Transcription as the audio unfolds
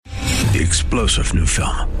The explosive new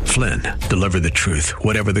film, Flynn, deliver the truth,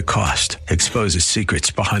 whatever the cost, exposes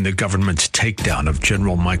secrets behind the government's takedown of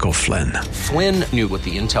General Michael Flynn. Flynn knew what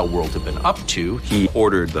the intel world had been up to. He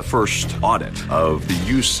ordered the first audit of the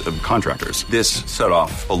use of contractors. This set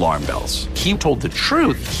off alarm bells. He told the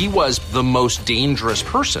truth. He was the most dangerous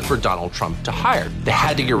person for Donald Trump to hire. They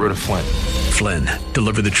had to get rid of Flynn. Flynn,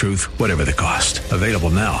 deliver the truth, whatever the cost. Available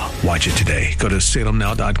now. Watch it today. Go to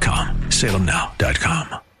salemnow.com.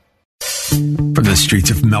 salemnow.com. From the streets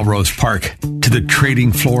of Melrose Park to the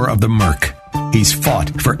trading floor of the Merc, he's fought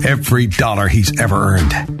for every dollar he's ever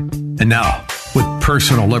earned. And now, with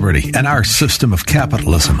personal liberty and our system of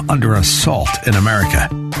capitalism under assault in America,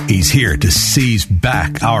 he's here to seize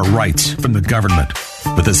back our rights from the government.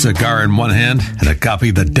 With a cigar in one hand and a copy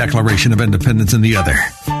of the Declaration of Independence in the other,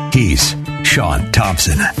 he's Sean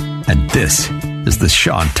Thompson. And this is the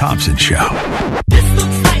Sean Thompson Show. This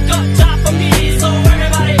looks like a job for me, so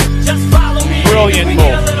everybody just follow me. Brilliant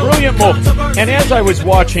move. And as I was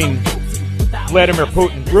watching Vladimir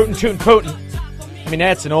Putin, rootin' tootin' Putin, I mean,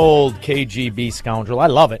 that's an old KGB scoundrel. I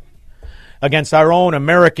love it. Against our own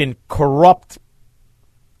American corrupt,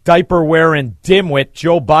 diaper-wearing dimwit,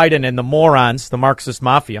 Joe Biden and the morons, the Marxist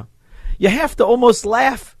mafia. You have to almost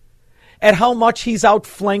laugh at how much he's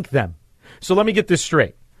outflanked them. So let me get this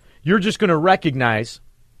straight. You're just going to recognize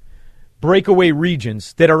breakaway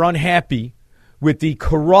regions that are unhappy with the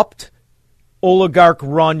corrupt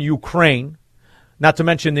oligarch-run Ukraine, not to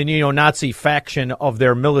mention the neo-Nazi faction of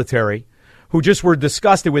their military, who just were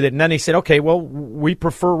disgusted with it. And then they said, okay, well, we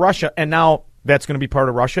prefer Russia. And now that's going to be part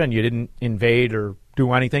of Russia and you didn't invade or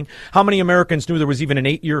do anything. How many Americans knew there was even an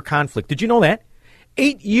 8-year conflict? Did you know that?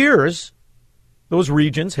 8 years, those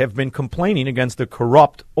regions have been complaining against the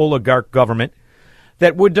corrupt oligarch government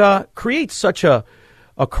that would create such a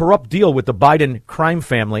corrupt deal with the Biden crime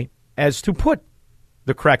family as to put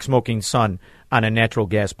the crack-smoking son on a natural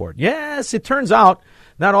gas board. Yes, it turns out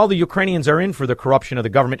not all the Ukrainians are in for the corruption of the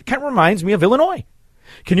government. It kind of reminds me of Illinois.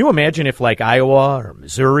 Can you imagine if, like, Iowa or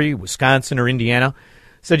Missouri, Wisconsin or Indiana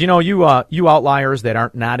said, you outliers that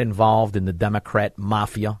aren't not involved in the Democrat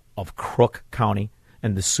mafia of Crook County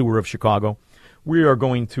and the sewer of Chicago, we are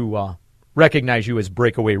going to recognize you as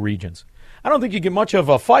breakaway regions. I don't think you get much of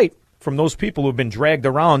a fight from those people who have been dragged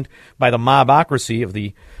around by the mobocracy of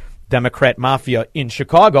the Democrat mafia in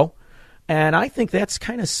Chicago. And I think that's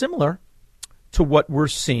kind of similar to what we're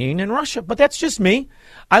seeing in Russia. But that's just me.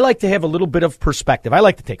 I like to have a little bit of perspective. I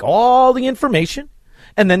like to take all the information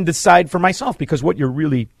and then decide for myself, because what you're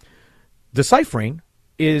really deciphering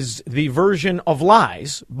is the version of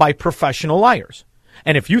lies by professional liars.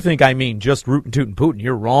 And if you think I mean just rootin' tootin' Putin,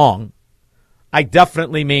 you're wrong. I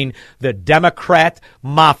definitely mean the Democrat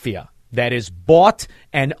mafia that is bought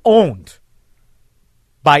and owned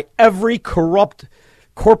by every corrupt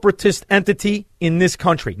corporatist entity in this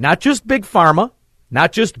country. Not just big pharma,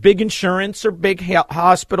 not just big insurance or big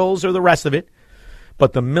hospitals or the rest of it,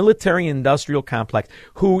 but the military-industrial complex,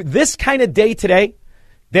 who this kind of day today,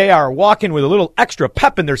 they are walking with a little extra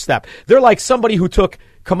pep in their step. They're like somebody who took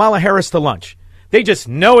Kamala Harris to lunch. They just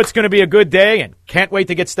know it's going to be a good day and can't wait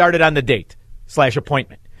to get started on the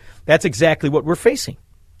date/appointment. That's exactly what we're facing.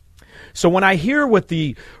 So when I hear what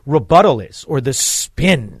the rebuttal is, or the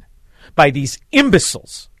spin by these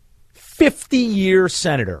imbeciles, 50-year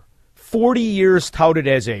senator, 40 years touted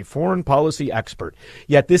as a foreign policy expert,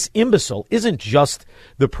 yet this imbecile isn't just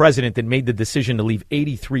the president that made the decision to leave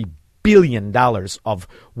 $83 billion of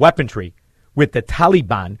weaponry with the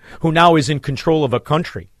Taliban, who now is in control of a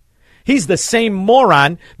country. He's the same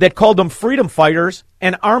moron that called them freedom fighters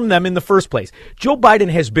and armed them in the first place. Joe Biden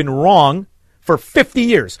has been wrong for 50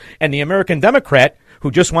 years. And the American Democrat,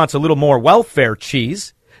 who just wants a little more welfare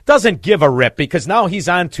cheese, doesn't give a rip, because now he's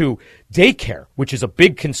on to daycare, which is a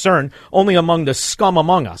big concern only among the scum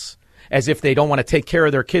among us, as if they don't want to take care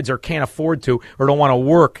of their kids or can't afford to or don't want to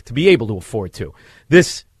work to be able to afford to.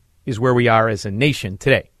 This is where we are as a nation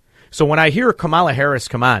today. So when I hear Kamala Harris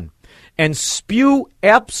come on and spew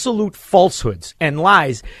absolute falsehoods and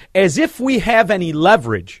lies as if we have any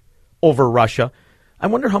leverage over Russia, I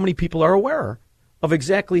wonder how many people are aware of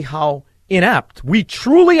exactly how inept we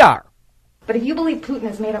truly are. But if you believe Putin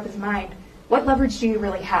has made up his mind, what leverage do you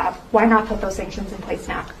really have? Why not put those sanctions in place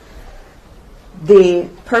now? The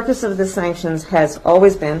purpose of the sanctions has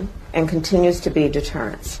always been and continues to be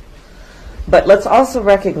deterrence. But let's also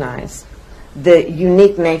recognize the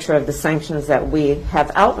unique nature of the sanctions that we have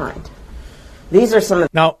outlined. These are some of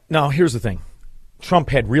Now, here's the thing. Trump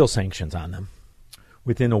had real sanctions on them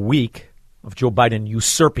within a week of Joe Biden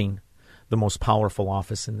usurping the most powerful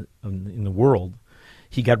office in the world.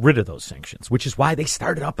 he got rid of those sanctions, which is why they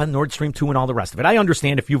started up on Nord Stream 2 and all the rest of it. I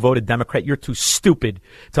understand if you voted Democrat, you're too stupid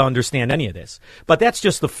to understand any of this. But that's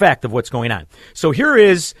just the fact of what's going on. So here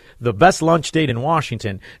is the best lunch date in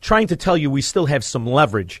Washington trying to tell you we still have some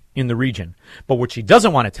leverage in the region. But what she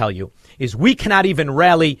doesn't want to tell you is we cannot even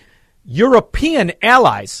rally European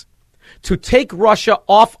allies to take Russia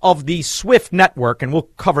off of the SWIFT network. And we'll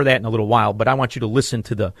cover that in a little while. But I want you to listen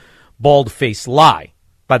to the bald-faced lie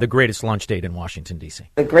by the greatest lunch date in Washington, D.C.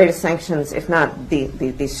 The greatest sanctions, if not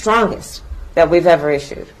the strongest, that we've ever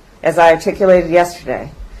issued. As I articulated yesterday,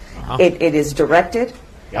 it is directed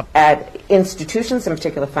at institutions, in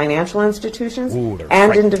particular financial institutions,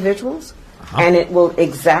 and individuals, and it will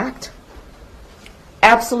exact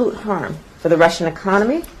absolute harm for the Russian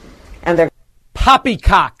economy and their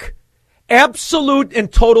poppycock. Absolute and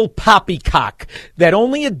total poppycock that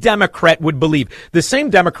only a Democrat would believe. The same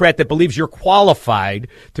Democrat that believes you're qualified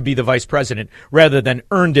to be the vice president rather than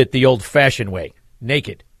earned it the old-fashioned way,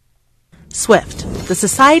 naked. SWIFT, the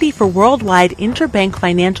Society for Worldwide Interbank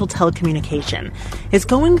Financial Telecommunication, is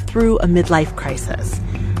going through a midlife crisis.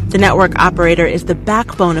 The network operator is the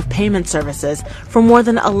backbone of payment services for more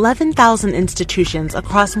than 11,000 institutions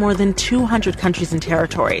across more than 200 countries and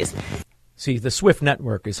territories. See, the SWIFT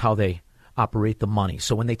network is how they operate the money.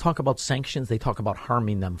 So when they talk about sanctions, they talk about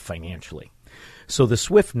harming them financially. So the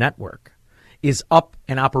SWIFT network is up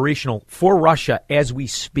and operational for Russia as we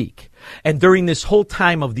speak. And during this whole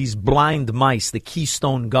time of these blind mice, the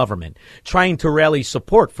Keystone government, trying to rally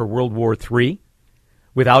support for World War III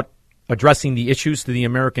without addressing the issues to the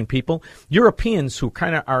American people, Europeans who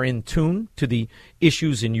kind of are in tune to the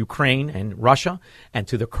issues in Ukraine and Russia and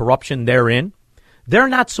to the corruption therein, they're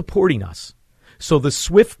not supporting us. So the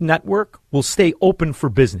SWIFT network will stay open for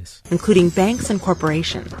business, including banks and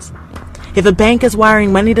corporations. If a bank is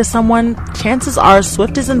wiring money to someone, chances are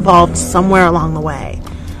SWIFT is involved somewhere along the way.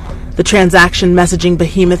 The transaction messaging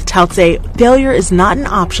behemoth touts a failure is not an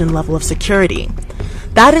option level of security.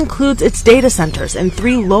 That includes its data centers in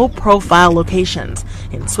 3 low-profile locations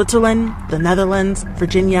in Switzerland, the Netherlands,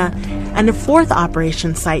 Virginia, and a 4th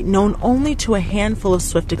operation site known only to a handful of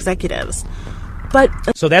SWIFT executives.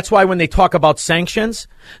 So that's why when they talk about sanctions,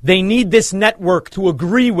 they need this network to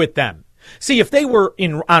agree with them. See, if they were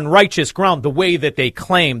on righteous ground the way that they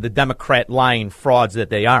claim, the Democrat lying frauds that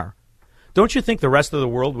they are, don't you think the rest of the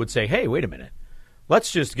world would say, hey, wait a minute,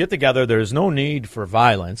 let's just get together. There's no need for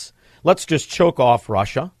violence. Let's just choke off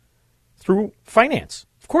Russia through finance.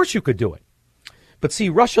 Of course you could do it. But see,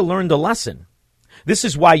 Russia learned a lesson. This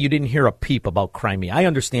is why you didn't hear a peep about Crimea. I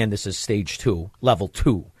understand this is stage 2, level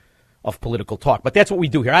 2. Of political talk. But that's what we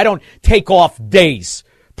do here. I don't take off days,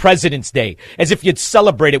 President's Day, as if you'd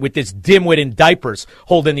celebrate it with this dimwit in diapers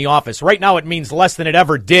holding the office. Right now it means less than it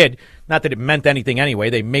ever did. Not that it meant anything anyway.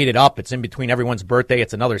 They made it up. It's in between everyone's birthday.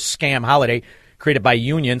 It's another scam holiday created by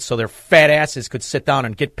unions so their fat asses could sit down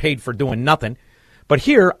and get paid for doing nothing. But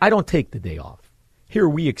here, I don't take the day off. Here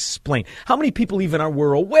we explain. How many people even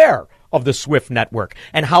were aware of the SWIFT network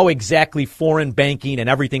and how exactly foreign banking and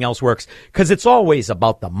everything else works? Because it's always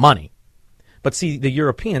about the money. But see, the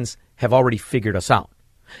Europeans have already figured us out.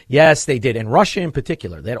 Yes, they did. And Russia in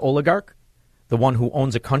particular, that oligarch, the one who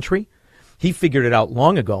owns a country, he figured it out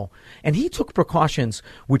long ago. And he took precautions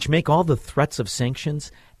which make all the threats of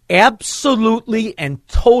sanctions absolutely and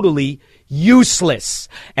totally useless.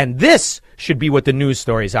 And this should be what the news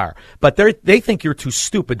stories are. But they think you're too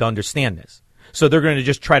stupid to understand this. So they're going to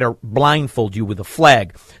just try to blindfold you with a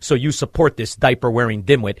flag so you support this diaper-wearing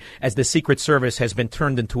dimwit as the Secret Service has been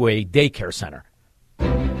turned into a daycare center.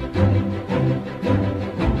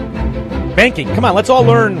 Banking. Come on, let's all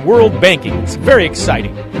learn world banking. It's very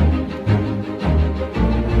exciting.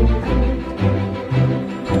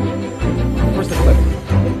 Where's the clip?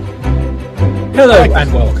 Hello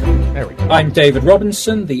and welcome. There we go. I'm David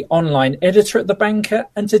Robinson, the online editor at The Banker,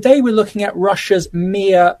 and today we're looking at Russia's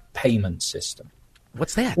Mir payment system.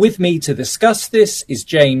 What's that? With me to discuss this is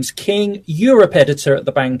James King, Europe editor at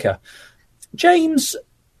The Banker. James,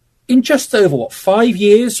 in just over, 5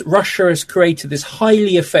 years, Russia has created this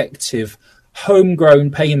highly effective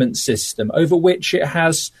homegrown payment system over which it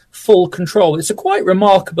has full control. It's a quite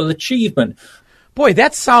remarkable achievement. Boy,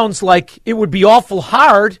 that sounds like it would be awful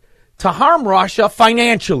hard to harm Russia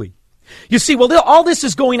financially. You see, well, all this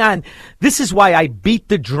is going on. This is why I beat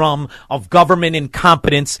the drum of government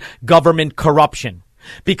incompetence, government corruption,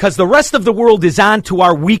 because the rest of the world is on to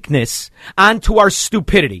our weakness, on to our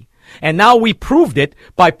stupidity. And now we proved it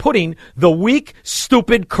by putting the weak,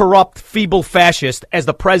 stupid, corrupt, feeble fascist as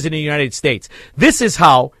the president of the United States. This is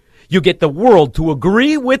how you get the world to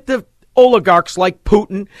agree with the oligarchs like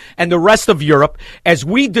Putin and the rest of Europe as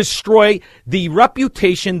we destroy the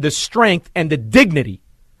reputation, the strength, and the dignity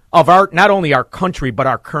of not only our country, but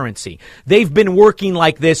our currency. They've been working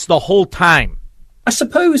like this the whole time. I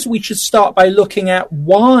suppose we should start by looking at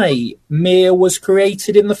why Mir was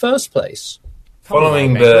created in the first place.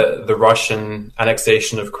 Following the Russian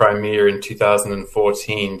annexation of Crimea in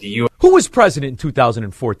 2014, the U.S. Who was president in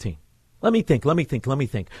 2014? Let me think.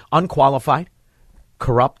 Unqualified,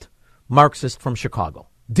 corrupt, Marxist from Chicago,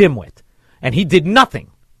 dimwit. And he did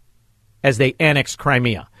nothing as they annexed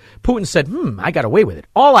Crimea. Putin said, I got away with it.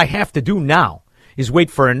 All I have to do now is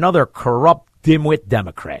wait for another corrupt, dimwit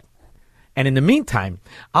Democrat. And in the meantime,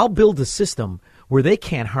 I'll build a system where they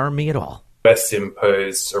can't harm me at all. The U.S.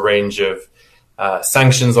 imposed a range of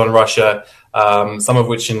sanctions on Russia, some of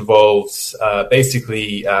which involved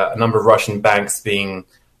basically a number of Russian banks being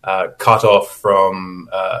cut off from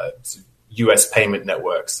U.S. payment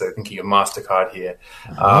networks. So thinking of MasterCard here.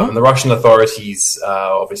 And the Russian authorities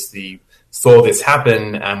obviously saw this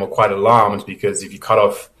happen and were quite alarmed because if you cut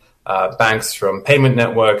off banks from payment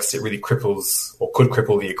networks, it really cripples or could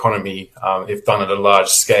cripple the economy if done at a large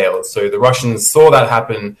scale. So the Russians saw that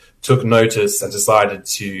happen, took notice, and decided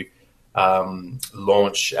to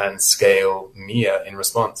launch and scale Mir in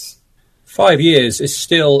response. 5 years is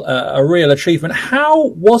still a real achievement. How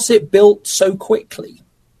was it built so quickly?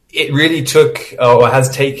 It really took, or has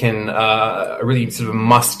taken, a really sort of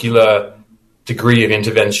muscular degree of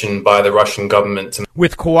intervention by the Russian government.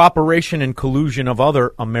 With cooperation and collusion of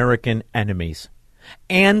other American enemies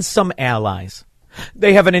and some allies.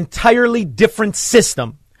 They have an entirely different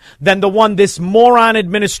system than the one this moron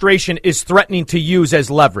administration is threatening to use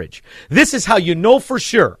as leverage. This is how you know for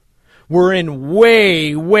sure we're in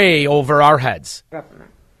way, way over our heads.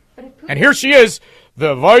 And here she is,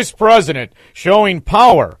 the vice president, showing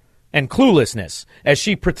power and cluelessness as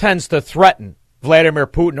she pretends to threaten Vladimir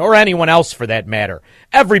Putin, or anyone else for that matter.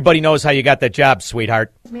 Everybody knows how you got the job,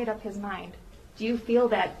 sweetheart. He's made up his mind. Do you feel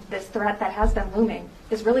that this threat that has been looming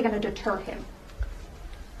is really going to deter him?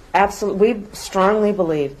 Absolutely. We strongly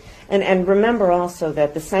believe. And remember also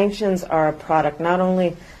that the sanctions are a product not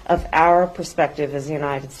only of our perspective as the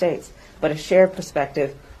United States, but a shared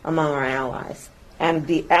perspective among our allies. And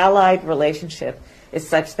the allied relationship is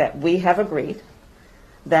such that we have agreed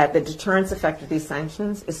that the deterrence effect of these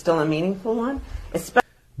sanctions is still a meaningful one.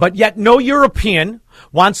 But yet no European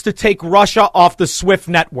wants to take Russia off the SWIFT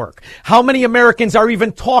network. How many Americans are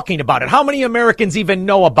even talking about it? How many Americans even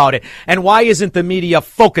know about it? And why isn't the media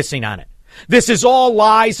focusing on it? This is all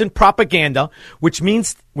lies and propaganda, which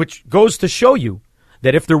goes to show you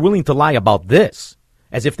that if they're willing to lie about this,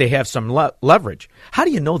 as if they have some leverage, how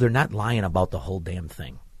do you know they're not lying about the whole damn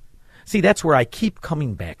thing? See, that's where I keep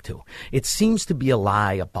coming back to. It seems to be a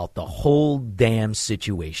lie about the whole damn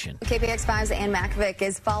situation. KPX5's Ann Makovic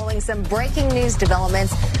is following some breaking news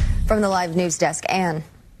developments from the live news desk. Ann.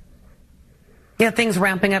 Yeah, things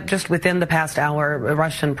ramping up just within the past hour.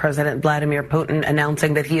 Russian President Vladimir Putin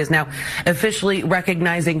announcing that he is now officially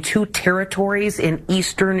recognizing 2 territories in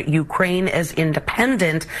eastern Ukraine as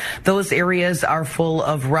independent. Those areas are full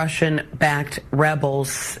of Russian-backed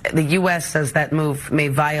rebels. The U.S. says that move may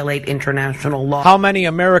violate international law. How many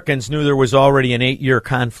Americans knew there was already an 8-year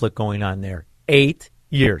conflict going on there? 8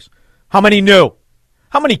 years. How many knew?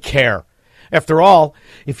 How many care? After all,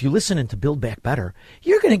 if you listen to Build Back Better,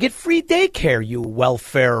 you're going to get free daycare, you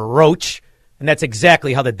welfare roach. And that's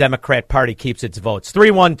exactly how the Democrat Party keeps its votes.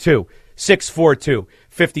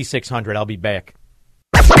 312-642-5600. I'll be back.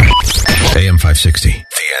 AM 560. The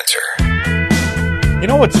Answer. You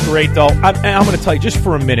know what's great, though? I'm going to tell you just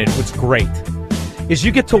for a minute what's great is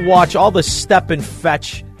you get to watch all the step and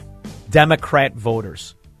fetch Democrat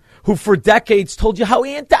voters who for decades told you how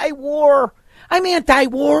anti-war. I'm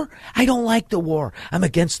anti-war. I don't like the war. I'm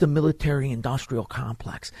against the military-industrial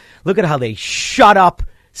complex. Look at how they shut up,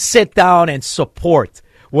 sit down, and support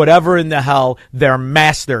whatever in the hell their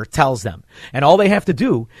master tells them. And all they have to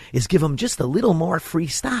do is give them just a little more free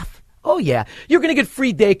stuff. Oh, yeah, you're going to get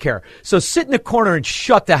free daycare. So sit in the corner and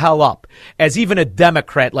shut the hell up, as even a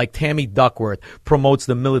Democrat like Tammy Duckworth promotes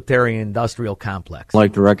the military-industrial complex. I'd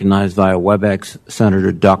like to recognize via WebEx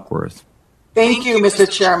Senator Duckworth. Thank you,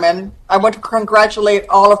 Mr. Chairman. I want to congratulate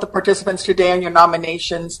all of the participants today on your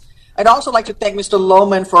nominations. I'd also like to thank Mr.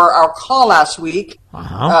 Lohman for our call last week.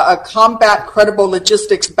 A combat credible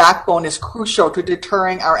logistics backbone is crucial to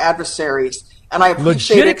deterring our adversaries. And I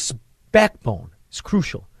appreciate Logistics backbone is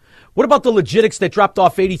crucial. What about the logistics that dropped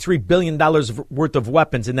off $83 billion worth of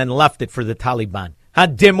weapons and then left it for the Taliban? Huh,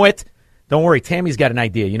 dimwit? Don't worry, Tammy's got an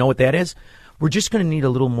idea. You know what that is? We're just going to need a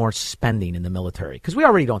little more spending in the military because we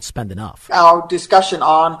already don't spend enough. Our discussion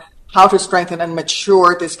on how to strengthen and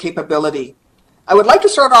mature this capability. I would like to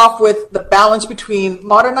start off with the balance between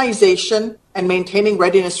modernization and maintaining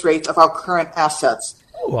readiness rates of our current assets.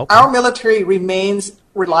 Our military remains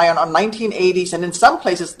reliant on 1980s and in some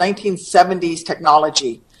places 1970s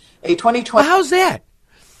technology. A 2020. Well, how's that?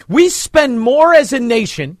 We spend more as a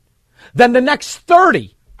nation than the next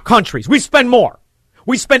 30 countries. We spend more.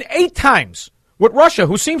 We spend 8 times what Russia,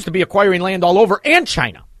 who seems to be acquiring land all over, and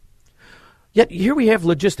China. Yet here we have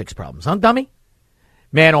logistics problems, huh, dummy?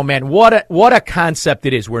 Man, oh man, what a concept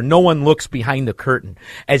it is where no one looks behind the curtain.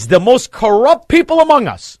 As the most corrupt people among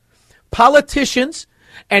us, politicians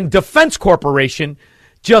and Defense Corporation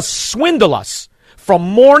just swindle us from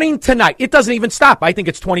morning to night. It doesn't even stop. I think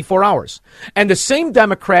it's 24 hours. And the same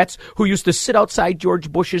Democrats who used to sit outside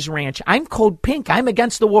George Bush's ranch, I'm code pink, I'm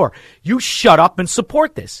against the war. You shut up and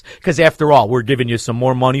support this. Because after all, we're giving you some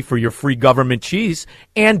more money for your free government cheese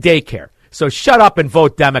and daycare. So shut up and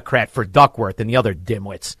vote Democrat for Duckworth and the other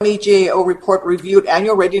dimwits. The GAO report reviewed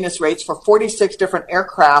annual readiness rates for 46 different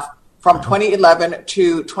aircraft from 2011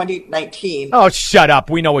 to 2019. Oh, shut up.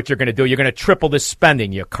 We know what you're going to do. You're going to triple the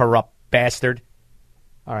spending, you corrupt bastard.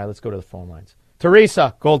 All right, let's go to the phone lines.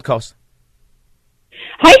 Teresa, Gold Coast.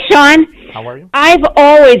 Hi, Sean. How are you? I've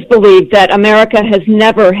always believed that America has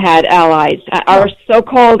never had allies. Our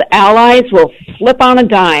so-called allies will flip on a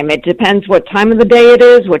dime. It depends what time of the day it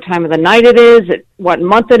is, what time of the night it is, what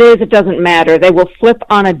month it is. It doesn't matter. They will flip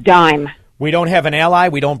on a dime. We don't have an ally.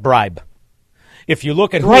 We don't bribe. If you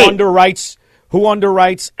look at who underwrites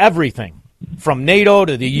everything, from NATO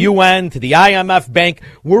to the UN to the IMF Bank,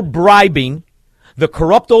 we're bribing the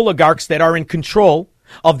corrupt oligarchs that are in control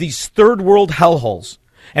of these third world hellholes.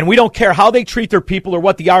 And we don't care how they treat their people or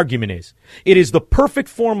what the argument is. It is the perfect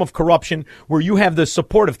form of corruption where you have the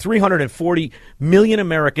support of 340 million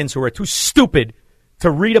Americans who are too stupid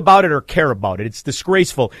to read about it or care about it. It's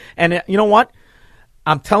disgraceful. And you know what?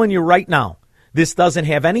 I'm telling you right now, this doesn't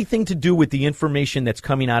have anything to do with the information that's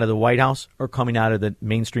coming out of the White House or coming out of the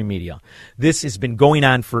mainstream media. This has been going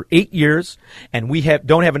on for 8 years, and we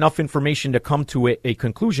don't have enough information to come to a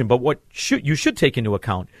conclusion. But what you should take into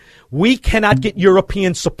account, we cannot get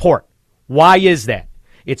European support. Why is that?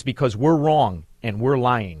 It's because we're wrong and we're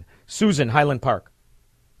lying. Susan, Highland Park.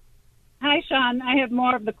 Hi, Sean. I have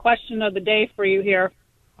more of the question of the day for you here.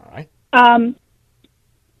 All right.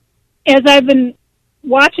 As I've been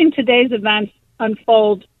watching today's events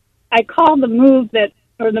unfold, I call the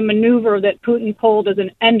the maneuver that Putin pulled as an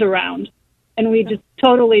end around, and we just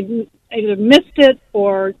totally either missed it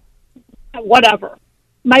or whatever.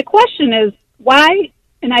 My question is why,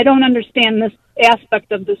 and I don't understand this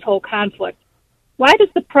aspect of this whole conflict, why does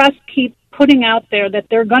the press keep putting out there that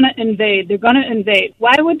they're going to invade? They're going to invade.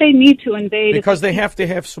 Why would they need to invade? Because they have to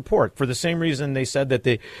have support. For the same reason they said that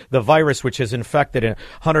the virus, which has infected a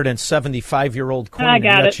 175-year-old queen,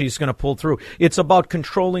 that she's going to pull through. It's about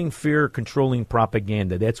controlling fear, controlling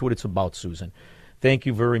propaganda. That's what it's about, Susan. Thank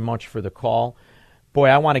you very much for the call. Boy,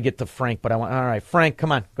 I want to get to Frank, but all right, Frank,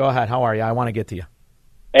 come on. Go ahead. How are you? I want to get to you.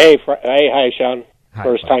 Hey, hi, Sean.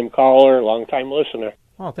 First-time caller, long-time listener.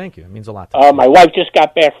 Oh, thank you. It means a lot. My wife just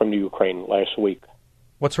got back from the Ukraine last week.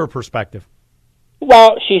 What's her perspective?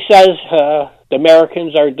 Well, she says the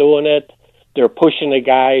Americans are doing it. They're pushing the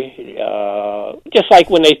guy, just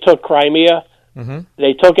like when they took Crimea. Mm-hmm.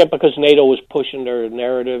 They took it because NATO was pushing their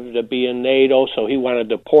narrative to be in NATO, so he wanted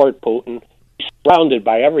to deport Putin. He's surrounded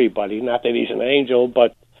by everybody. Not that he's an angel,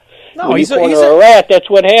 but when you corner a rat, that's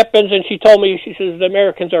what happens. And she told me, she says, the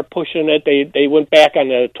Americans are pushing it. They went back on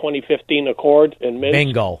the 2015 Accord in Minsk.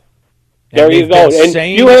 Bingo. There you go.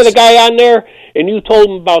 And you had a guy on there, and you told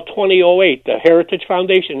him about 2008, the Heritage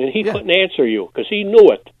Foundation, and he couldn't answer you because he knew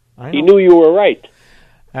it. He knew you were right.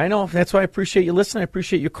 I know. That's why I appreciate you listening. I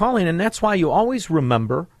appreciate you calling, and that's why you always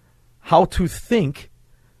remember how to think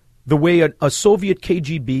the way a Soviet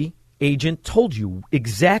KGB agent told you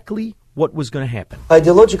exactly what was going to happen.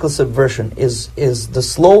 Ideological subversion is the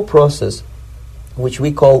slow process which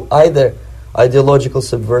we call either ideological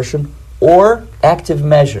subversion or active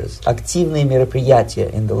measures, активные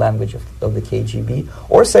мероприятия in the language of the KGB,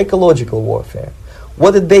 or psychological warfare.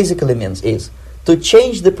 What it basically means is to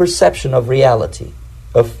change the perception of reality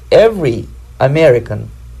of every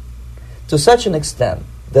American to such an extent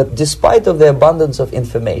that despite of the abundance of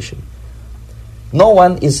information, no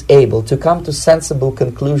one is able to come to sensible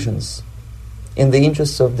conclusions in the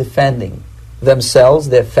interests of defending themselves,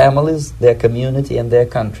 their families, their community, and their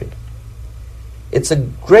country. It's a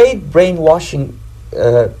great brainwashing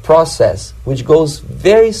process which goes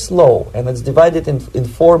very slow, and it's divided in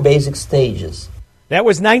 4 basic stages. That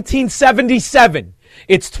was 1977.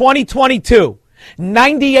 It's 2022.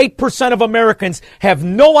 98% of Americans have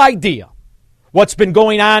no idea what's been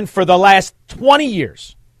going on for the last 20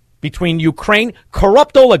 years between Ukraine,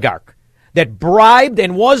 corrupt oligarch that bribed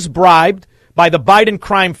and was bribed by the Biden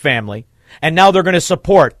crime family, and now they're going to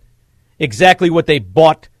support exactly what they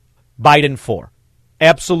bought Biden for.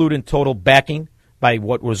 Absolute and total backing by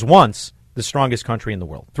what was once the strongest country in the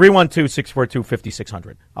world.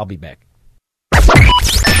 312-642-5600. I'll be back.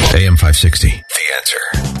 AM 560. The Answer.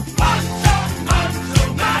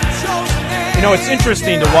 You know, it's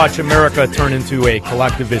interesting to watch America turn into a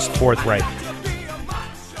collectivist Fourth Reich.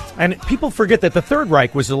 And people forget that the Third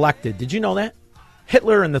Reich was elected. Did you know that?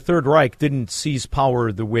 Hitler and the Third Reich didn't seize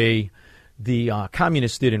power the way the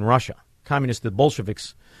communists did in Russia. The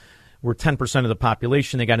Bolsheviks were 10% of the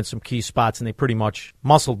population. They got in some key spots, and they pretty much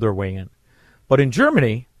muscled their way in. But in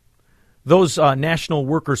Germany, those National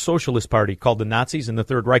Worker Socialist Party, called the Nazis and the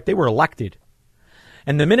Third Reich, they were elected.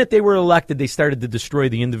 And the minute they were elected, they started to destroy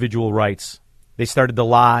the individual rights. They started to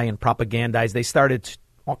lie and propagandize. They started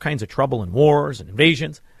all kinds of trouble and wars and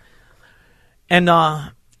invasions. And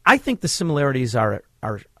I think the similarities are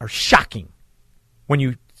shocking when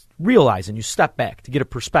you realize and you step back to get a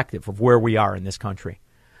perspective of where we are in this country.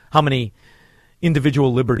 How many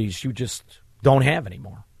individual liberties you just don't have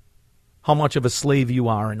anymore. How much of a slave you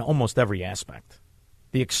are in almost every aspect.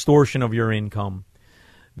 The extortion of your income,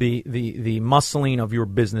 the muscling of your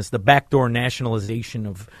business, the backdoor nationalization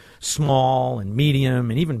of small and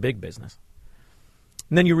medium and even big business.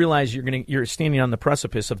 And then you realize you're standing on the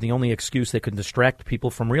precipice of the only excuse that could distract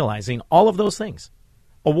people from realizing all of those things.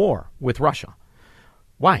 A war with Russia.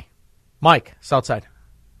 Why? Mike, Southside.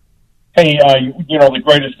 Hey, the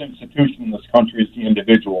greatest institution in this country is the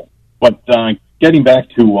individual. But getting back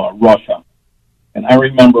to Russia, and I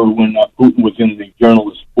remember when Putin was in the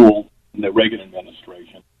journalist school in the Reagan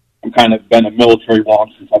administration. I've kind of been a military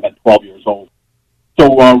long since I've been 12 years old.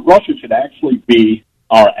 So Russia should actually be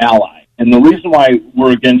our ally. And the reason why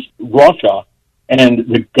we're against Russia and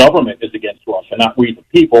the government is against Russia, not we the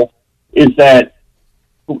people, is that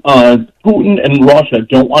Putin and Russia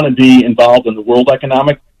don't want to be involved in the World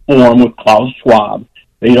Economic Forum with Klaus Schwab.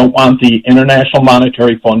 They don't want the International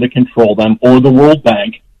Monetary Fund to control them or the World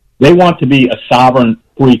Bank. They want to be a sovereign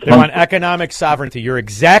free country. They want economic sovereignty. You're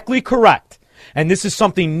exactly correct. And this is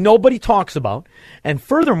something nobody talks about. And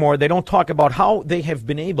furthermore, they don't talk about how they have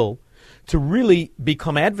been able to really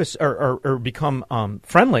become become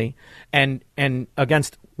friendly and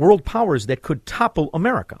against world powers that could topple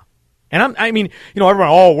America. And everyone,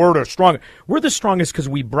 we're the strongest. We're the strongest because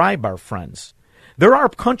we bribe our friends. There are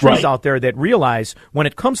countries out there that realize when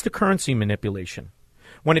it comes to currency manipulation,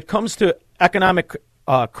 when it comes to economic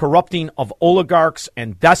corrupting of oligarchs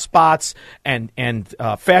and despots and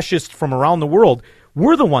fascists from around the world,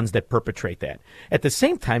 we're the ones that perpetrate that. At the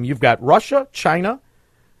same time, you've got Russia, China,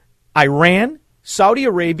 Iran, Saudi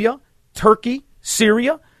Arabia, Turkey,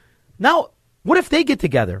 Syria. Now, what if they get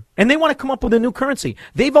together and they want to come up with a new currency?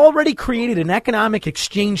 They've already created an economic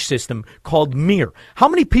exchange system called MIR. How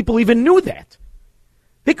many people even knew that?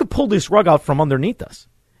 They could pull this rug out from underneath us.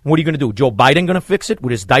 And what are you going to do? Joe Biden going to fix it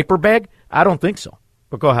with his diaper bag? I don't think so.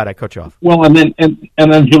 But go ahead, I cut you off. Well, and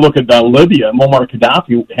then you look at Libya. Muammar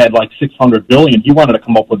Gaddafi had like $600 billion. He wanted to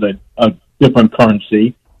come up with a different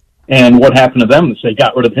currency. And what happened to them is they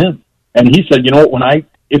got rid of him. And he said, you know what,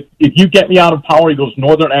 if you get me out of power, he goes,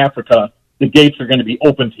 Northern Africa, the gates are going to be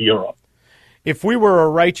open to Europe. If we were a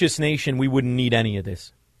righteous nation, we wouldn't need any of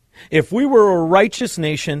this. If we were a righteous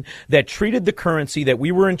nation that treated the currency that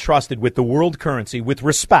we were entrusted with, the world currency, with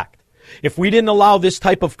respect, if we didn't allow this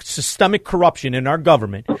type of systemic corruption in our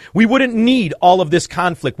government, we wouldn't need all of this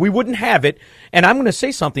conflict. We wouldn't have it. And I'm going to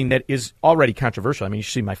say something that is already controversial. I mean, you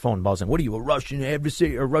see my phone buzzing. What are you, a Russian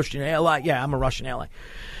adversary, a Russian ally? Yeah, I'm a Russian ally.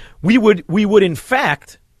 We would in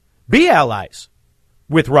fact be allies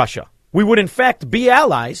with Russia. We would in fact be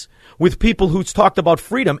allies with people who talked about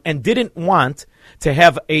freedom and didn't want to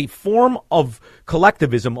have a form of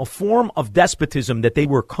collectivism, a form of despotism that they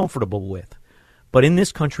were comfortable with. But in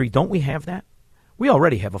this country, don't we have that? We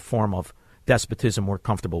already have a form of despotism we're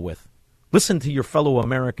comfortable with. Listen to your fellow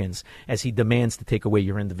Americans as he demands to take away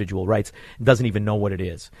your individual rights and doesn't even know what it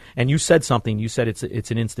is. And you said something. You said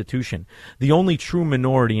it's an institution. The only true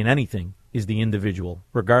minority in anything is the individual,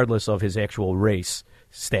 regardless of his actual race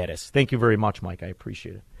status. Thank you very much, Mike. I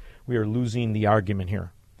appreciate it. We are losing the argument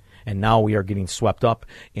here. And now we are getting swept up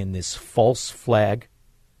in this false flag,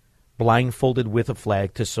 blindfolded with a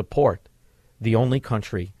flag to support the only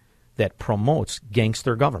country that promotes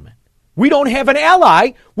gangster government. We don't have an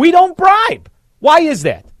ally. We don't bribe. Why is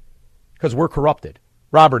that? Because we're corrupted.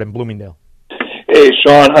 Robert in Bloomingdale. Hey,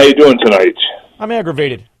 Sean, how you doing tonight? I'm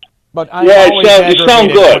aggravated. But I it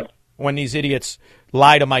sounds good when these idiots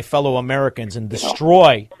lie to my fellow Americans and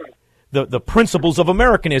destroy the principles of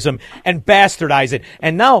Americanism and bastardize it.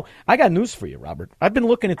 And now, I got news for you, Robert. I've been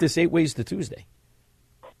looking at this 8 Ways to Tuesday.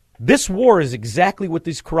 This war is exactly what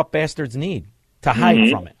these corrupt bastards need to hide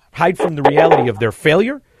from it. Hide from the reality of their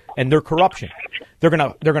failure and their corruption. They're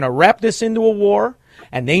gonna wrap this into a war,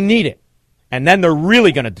 and they need it. And then they're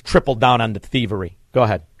really going to triple down on the thievery. Go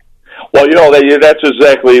ahead. Well, that's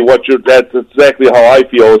exactly that's exactly how I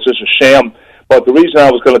feel. It's just a sham. But the reason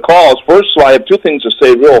I was going to call is, first of all, I have two things to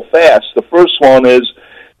say real fast. The first one is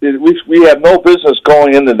we have no business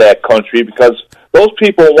going into that country because those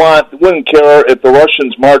people wouldn't care if the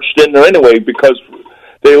Russians marched in there anyway because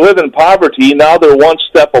they live in poverty. Now they're one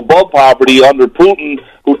step above poverty under Putin,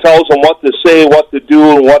 who tells them what to say, what to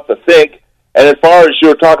do, and what to think. And as far as you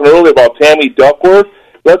were talking earlier about Tammy Duckworth,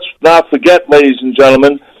 let's not forget, ladies and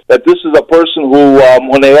gentlemen, that this is a person who,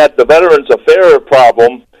 when they had the Veterans Affair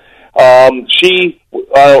problem, she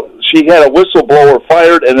had a whistleblower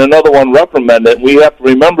fired and another one reprimanded. We have to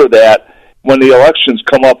remember that when the elections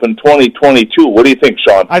come up in 2022. What do you think,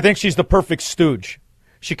 Sean? I think she's the perfect stooge.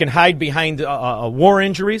 She can hide behind war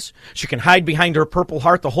injuries. She can hide behind her Purple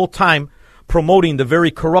Heart the whole time, promoting the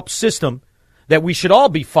very corrupt system that we should all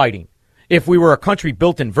be fighting if we were a country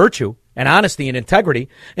built in virtue and honesty and integrity.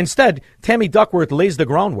 Instead, Tammy Duckworth lays the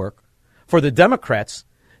groundwork for the Democrats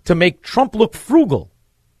to make Trump look frugal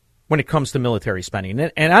when it comes to military spending.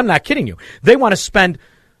 And I'm not kidding you. They want to spend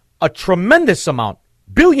a tremendous amount,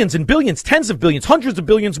 billions and billions, tens of billions, hundreds of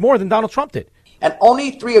billions more than Donald Trump did. And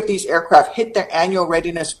only 3 of these aircraft hit their annual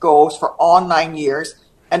readiness goals for all 9 years,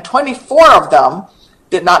 and 24 of them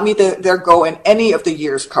did not meet their goal in any of the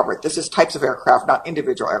years covered. This is types of aircraft, not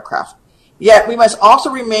individual aircraft. Yet we must also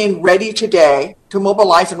remain ready today to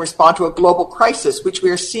mobilize and respond to a global crisis, which we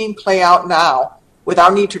are seeing play out now with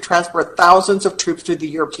our need to transport thousands of troops to the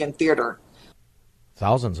European theater.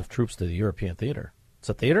 Thousands of troops to the European theater. It's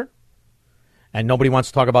a theater? And nobody wants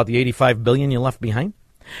to talk about the $85 billion you left behind?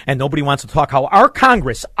 And nobody wants to talk how our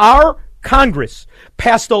Congress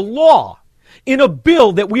passed a law in a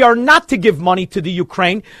bill that we are not to give money to the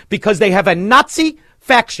Ukraine because they have a Nazi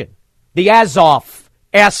faction, the Azov.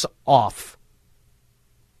 Ass off.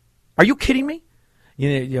 Are you kidding me?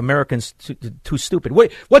 The Americans too stupid.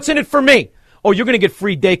 Wait, what's in it for me? Oh, you're going to get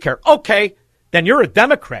free daycare. Okay, then you're a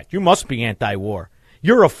Democrat. You must be anti-war.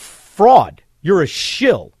 You're a fraud. You're a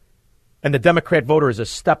shill. And the Democrat voter is a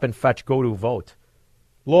step and fetch go-to vote.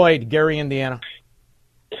 Lloyd, Gary, Indiana.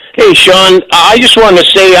 Hey, Sean, I just wanted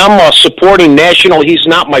to say I'm supporting National He's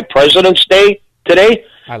Not My President's Day today.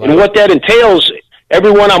 And what that entails,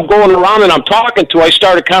 everyone I'm going around and I'm talking to, I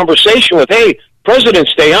start a conversation with, hey,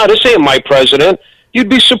 President's Day, huh? This ain't my president. You'd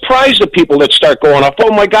be surprised at people that start going off,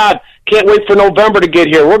 oh, my God, can't wait for November to get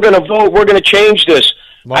here. We're going to vote. We're going to change this.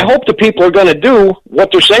 Well, I hope the people are going to do what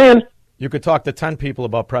they're saying. You could talk to 10 people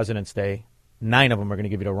about President's Day. 9 of them are going to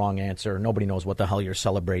give you the wrong answer. Nobody knows what the hell you're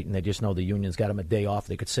celebrating. They just know the union's got them a day off.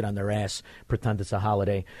 They could sit on their ass, pretend it's a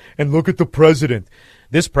holiday. And look at the president.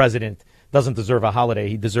 This president doesn't deserve a holiday.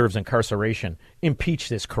 He deserves incarceration. Impeach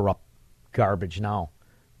this corrupt garbage now.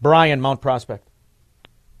 Brian, Mount Prospect.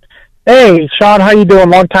 Hey, Sean, how you doing?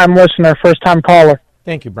 Long-time listener, first-time caller.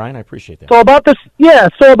 Thank you, Brian. I appreciate that. So about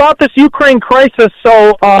this Ukraine crisis,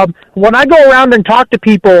 when I go around and talk to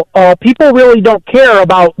people, people really don't care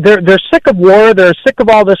about, they're sick of war, they're sick of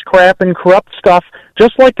all this crap and corrupt stuff,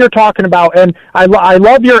 just like you're talking about. And I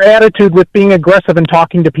love your attitude with being aggressive and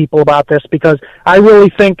talking to people about this, because I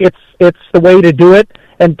really think it's the way to do it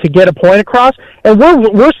and to get a point across. And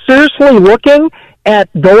we're seriously looking at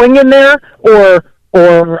going in there or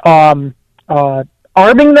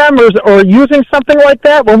arming them or using something like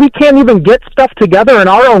that when we can't even get stuff together in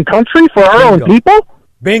our own country for our own people?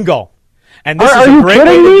 Bingo. And this is a great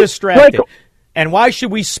way to distract it. And why should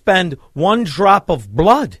we spend one drop of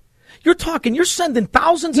blood? You're sending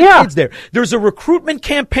thousands of kids there. There's a recruitment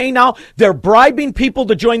campaign now. They're bribing people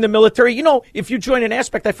to join the military. You know, if you join an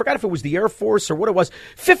aspect, I forgot if it was the Air Force or what it was,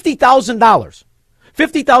 $50,000.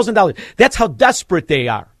 $50,000. That's how desperate they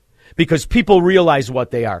are. Because people realize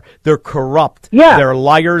what they are. They're corrupt. Yeah. They're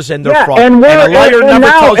liars and they're fraud. And a liar never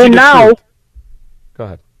tells you the truth. Go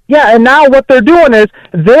ahead. Yeah, and now what they're doing is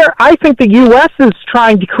I think the U.S. is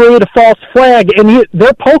trying to create a false flag, and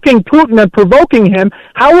they're poking Putin and provoking him.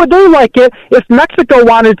 How would they like it if Mexico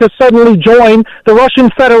wanted to suddenly join the Russian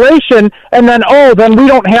Federation, and then we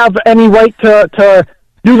don't have any right to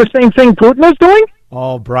do the same thing Putin is doing?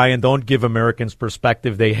 Oh, Brian, don't give Americans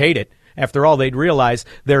perspective. They hate it. After all, they'd realize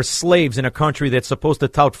they're slaves in a country that's supposed to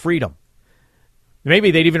tout freedom.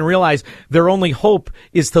 Maybe they'd even realize their only hope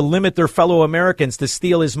is to limit their fellow Americans to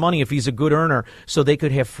steal his money if he's a good earner so they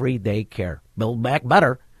could have free daycare. Build back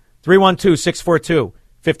better.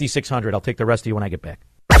 312-642-5600. I'll take the rest of you when I get back.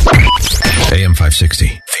 AM 560.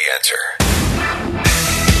 The Answer.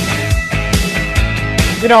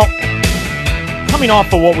 You know, coming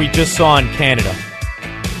off of what we just saw in Canada,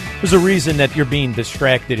 there's a reason that you're being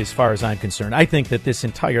distracted as far as I'm concerned. I think that this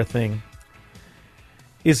entire thing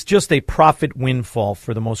is just a profit windfall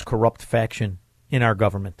for the most corrupt faction in our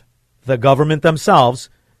government. The government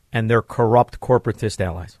themselves and their corrupt corporatist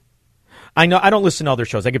allies. I know I don't listen to other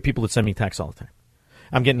shows. I get people that send me texts all the time.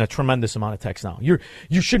 I'm getting a tremendous amount of texts now. You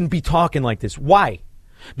shouldn't be talking like this. Why?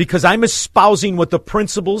 Because I'm espousing what the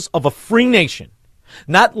principles of a free nation,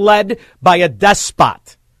 not led by a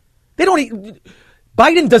despot.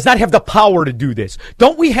 Biden does not have the power to do this.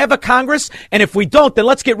 Don't we have a Congress? And if we don't, then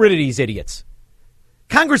let's get rid of these idiots.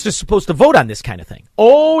 Congress is supposed to vote on this kind of thing.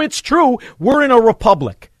 Oh, it's true. We're in a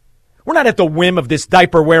republic. We're not at the whim of this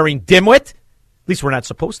diaper-wearing dimwit. At least we're not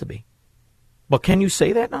supposed to be. But can you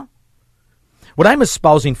say that now? What I'm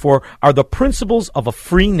espousing for are the principles of a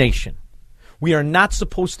free nation. We are not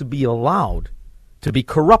supposed to be allowed to be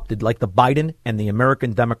corrupted like the Biden and the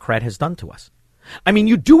American Democrat has done to us. I mean,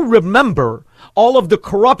 you do remember all of the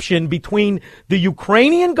corruption between the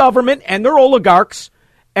Ukrainian government and their oligarchs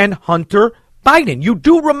and Hunter Biden. You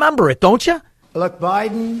do remember it, don't you? Look,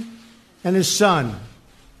 Biden and his son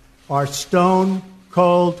are stone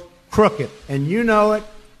cold crooked, and you know it.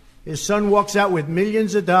 His son walks out with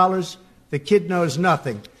millions of dollars. The kid knows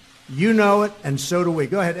nothing. You know it, and so do we.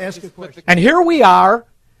 Go ahead, ask a question. And here we are,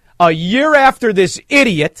 a year after this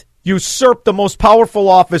idiot usurped the most powerful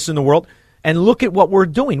office in the world, and look at what we're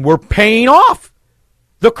doing. We're paying off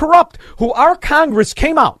the corrupt, who our Congress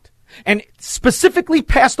came out and specifically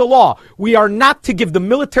passed a law. We are not to give the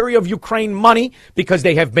military of Ukraine money because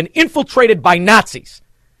they have been infiltrated by Nazis.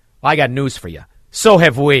 Well, I got news for you. So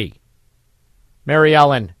have we. Mary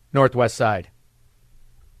Ellen, Northwest Side.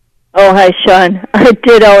 Oh, hi, Sean. I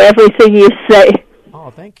ditto everything you say. Oh,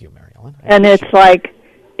 thank you, Mary Ellen. And it's like,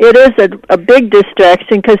 it is a big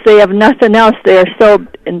distraction because they have nothing else. They are so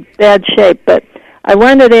in bad shape. But I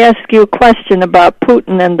wanted to ask you a question about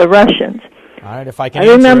Putin and the Russians. All right, if I can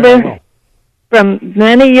I remember from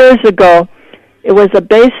many years ago, it was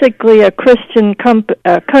basically a Christian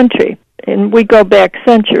country, and we go back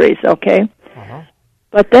centuries, okay? Uh-huh.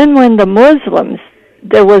 But then when the Muslims,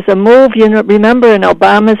 there was a move, remember in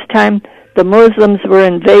Obama's time, the Muslims were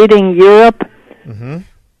invading Europe? Mm-hmm.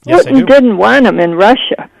 Yes, Putin didn't want them in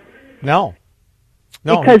Russia. No,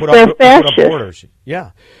 because they're fascist. Borders.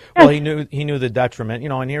 Yeah. Well, he knew the detriment,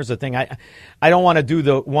 and here's the thing. I don't want to do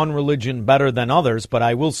the one religion better than others, but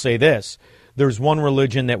I will say this. There's one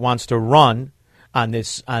religion that wants to run on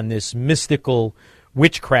this mystical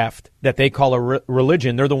witchcraft that they call a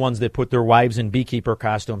religion. They're the ones that put their wives in beekeeper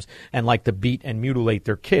costumes and like to beat and mutilate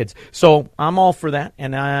their kids. So I'm all for that,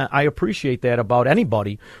 and I appreciate that about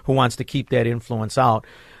anybody who wants to keep that influence out.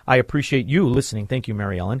 I appreciate you listening. Thank you,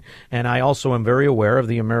 Mary Ellen. And I also am very aware of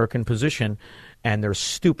the American position and their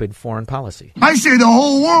stupid foreign policy. I say the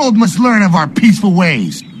whole world must learn of our peaceful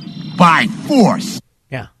ways by force.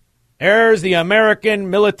 Yeah. There's the American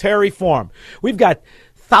military form. We've got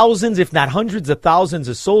thousands, if not hundreds of thousands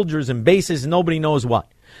of soldiers and bases, and nobody knows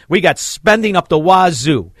what. We got spending up the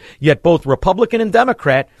wazoo. Yet both Republican and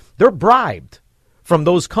Democrat, they're bribed from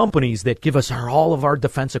those companies that give us all of our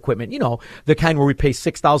defense equipment. The kind where we pay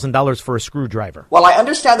 $6,000 for a screwdriver. While I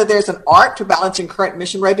understand that there's an art to balancing current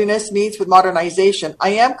mission readiness needs with modernization, I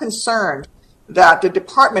am concerned that the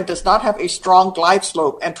department does not have a strong glide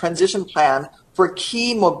slope and transition plan for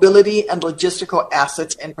key mobility and logistical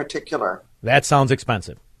assets in particular. That sounds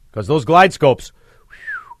expensive because those glide scopes,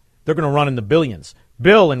 they're going to run in the billions.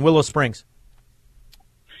 Bill in Willow Springs.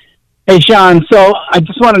 Hey, Sean, so I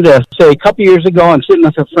just wanted to say a couple years ago, I'm sitting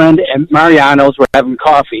with a friend at Mariano's. We're having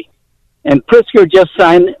coffee, and Pritzker just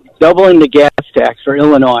signed doubling the gas tax for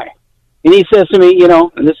Illinois. And he says to me,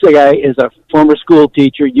 and this guy is a former school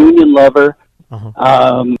teacher, union lover,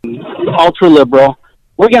 ultra-liberal.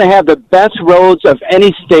 We're going to have the best roads of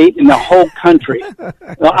any state in the whole country.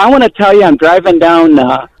 Well, I want to tell you, I'm driving down,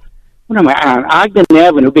 on Ogden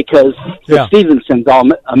Avenue because Stevenson's all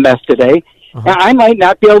a mess today. Now, I might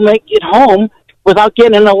not be able to make it home without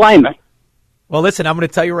getting an alignment. Well, listen, I'm going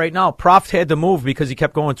to tell you right now, Proft had to move because he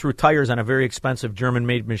kept going through tires on a very expensive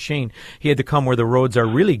German-made machine. He had to come where the roads are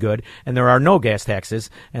really good and there are no gas taxes,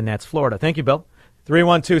 and that's Florida. Thank you, Bill.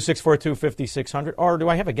 312-642-5600. Or do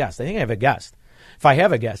I have a guest? I think I have a guest. If I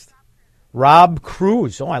have a guest, Rob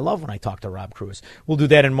Cruz. Oh, I love when I talk to Rob Cruz. We'll do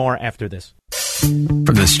that and more after this.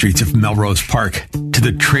 From the streets of Melrose Park to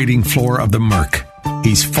the trading floor of the Merc,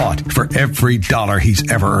 he's fought for every dollar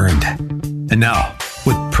he's ever earned. And now,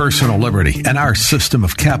 with personal liberty and our system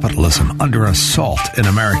of capitalism under assault in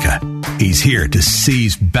America, he's here to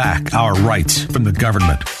seize back our rights from the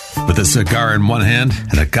government. With a cigar in one hand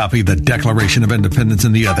and a copy of the Declaration of Independence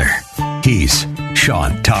in the other, he's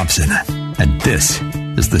Sean Thompson. And this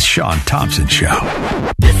is The Sean Thompson Show.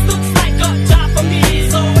 This looks like a job for me,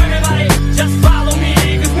 so everybody just follow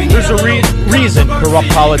me. There's a reason corrupt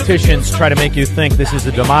politicians try to make you think this is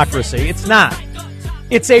a democracy. It's not.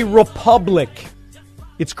 It's a republic.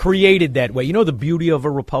 It's created that way. You know the beauty of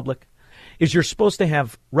a republic is you're supposed to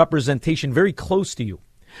have representation very close to you.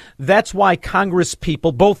 That's why Congress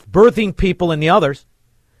people, both birthing people and the others,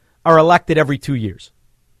 are elected every 2 years.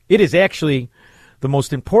 It is actually the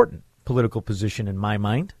most important political position in my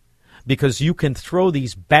mind, because you can throw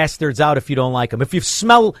these bastards out if you don't like them. If you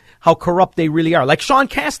smell how corrupt they really are. Like Sean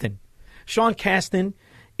Casten. Sean Casten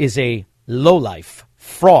is a lowlife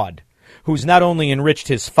fraud who's not only enriched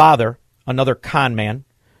his father, another con man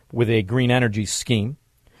with a green energy scheme,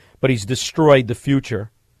 but he's destroyed the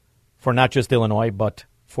future for not just Illinois, but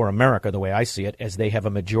for America, the way I see it, as they have a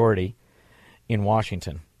majority in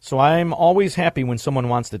Washington. So I'm always happy when someone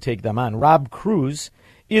wants to take them on. Rob Cruz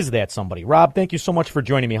is that somebody. Rob, thank you so much for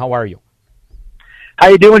joining me. How are you? How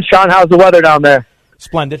you doing, Sean? How's the weather down there?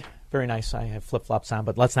 Splendid. Very nice. I have flip-flops on,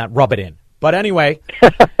 but let's not rub it in. But anyway,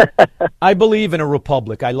 I believe in a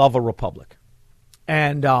republic. I love a republic.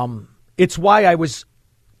 And it's why I was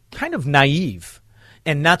kind of naive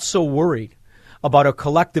and not so worried about a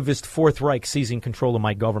collectivist Fourth Reich seizing control of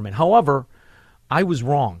my government. However, I was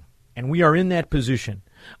wrong, and we are in that position.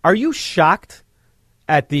 Are you shocked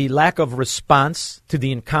at the lack of response to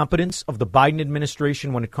the incompetence of the Biden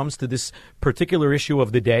administration when it comes to this particular issue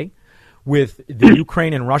of the day with the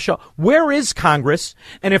Ukraine and Russia? Where is Congress?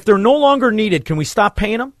 And if they're no longer needed, can we stop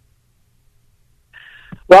paying them?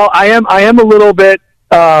 Well, I am a little bit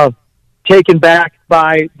taken back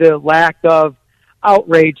by the lack of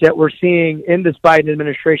outrage that we're seeing in this Biden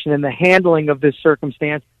administration and the handling of this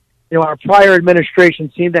circumstance. You know, our prior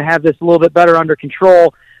administration seemed to have this a little bit better under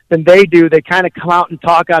control than they do. They kind of come out and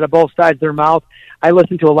talk out of both sides of their mouth. I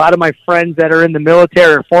listen to a lot of my friends that are in the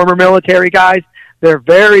military or former military guys. They're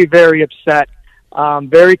very, very upset,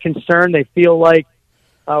 very concerned. They feel like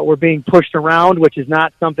we're being pushed around, which is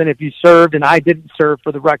not something, if you served, and I didn't serve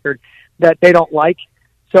for the record, that they don't like.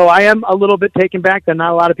 So I am a little bit taken back that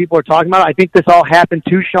not a lot of people are talking about it. I think this all happened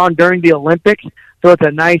too, Sean, during the Olympics. So it's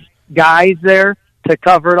a nice guys there to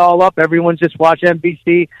cover it all up. Everyone's just watch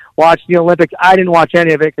NBC, watch the Olympics. I didn't watch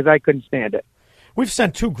any of it because I couldn't stand it. We've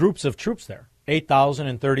sent two groups of troops there, 8,000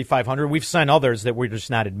 and 3,500. We've sent others that we're just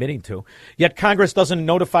not admitting to. Yet Congress doesn't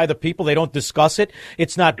notify the people. They don't discuss it.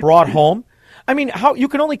 It's not brought home. I mean, how you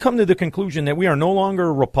can only come to the conclusion that we are no longer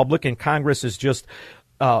a republic and Congress is just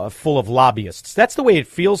full of lobbyists. That's the way it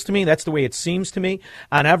feels to me. That's the way it seems to me.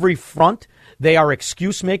 On every front, they are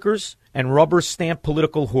excuse makers and rubber stamp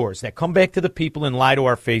political whores that come back to the people and lie to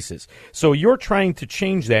our faces. So you're trying to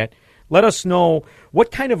change that. Let us know,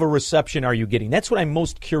 what kind of a reception are you getting? That's what I'm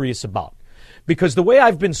most curious about. Because the way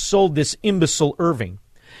I've been sold this imbecile Irving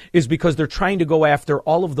is because they're trying to go after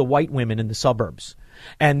all of the white women in the suburbs.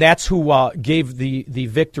 And that's who gave the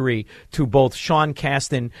victory to both Sean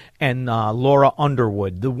Casten and Laura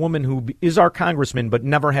Underwood, the woman who is our congressman but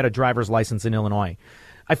never had a driver's license in Illinois.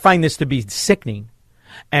 I find this to be sickening,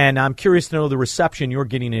 and I'm curious to know the reception you're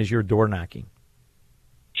getting as you're door knocking.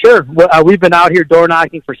 Sure. Well, we've been out here door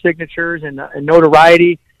knocking for signatures and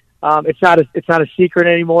notoriety. It's not a secret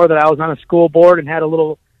anymore that I was on a school board and had a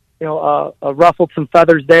little, ruffled some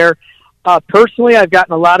feathers there. Personally, I've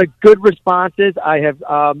gotten a lot of good responses. I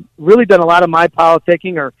have really done a lot of my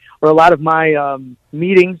politicking or a lot of my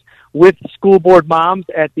meetings with school board moms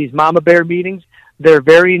at these Mama Bear meetings. They're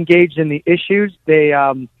very engaged in the issues.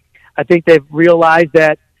 I think they've realized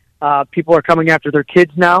that people are coming after their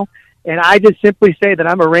kids now. And I just simply say that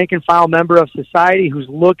I'm a rank and file member of society who's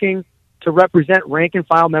looking to represent rank and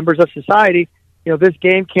file members of society. You know, this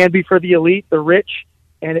game can be for the elite, the rich,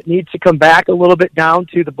 and it needs to come back a little bit down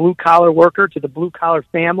to the blue-collar worker, to the blue-collar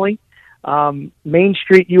family. Main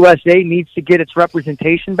Street USA needs to get its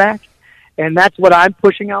representation back, and that's what I'm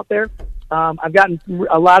pushing out there. I've gotten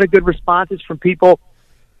a lot of good responses from people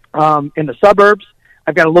in the suburbs.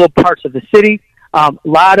 I've got a little parts of the city. A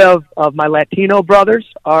lot of my Latino brothers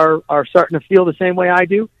are starting to feel the same way I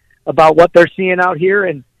do about what they're seeing out here,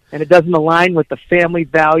 and it doesn't align with the family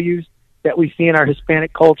values that we see in our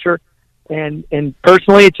Hispanic culture. And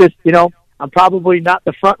personally, it's just, I'm probably not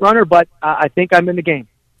the front runner, but I think I'm in the game.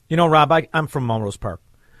 Rob, I'm from Melrose Park.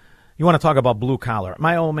 You want to talk about blue collar.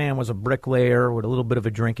 My old man was a bricklayer with a little bit of a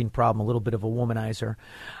drinking problem, a little bit of a womanizer.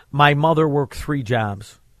 My mother worked 3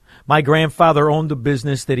 jobs. My grandfather owned a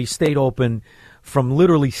business that he stayed open from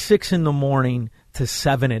literally 6 in the morning to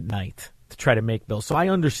 7 at night to try to make bills. So I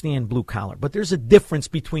understand blue collar. But there's a difference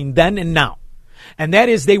between then and now. And that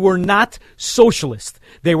is they were not socialist.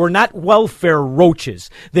 They were not welfare roaches.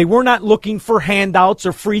 They were not looking for handouts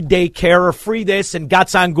or free daycare or free this and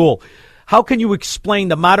Gats on Ghoul. How can you explain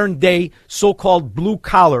the modern day so-called blue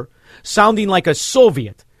collar sounding like a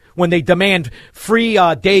Soviet when they demand free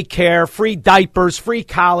daycare, free diapers, free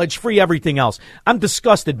college, free everything else? I'm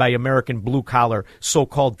disgusted by American blue collar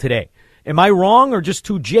so-called today. Am I wrong or just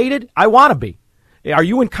too jaded? I want to be. Are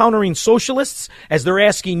you encountering socialists as they're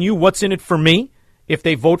asking you what's in it for me if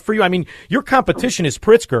they vote for you? I mean, your competition is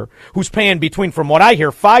Pritzker, who's paying between, from what I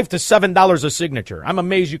hear, $5 to $7 a signature. I'm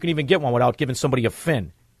amazed you can even get one without giving somebody a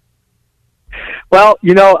fin. Well,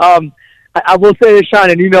 I will say this, Sean,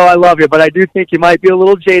 and I love you, but I do think you might be a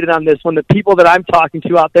little jaded on this one. The people that I'm talking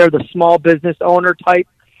to out there, the small business owner type,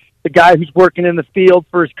 the guy who's working in the field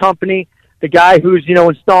for his company, the guy who's,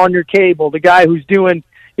 installing your cable, the guy who's doing,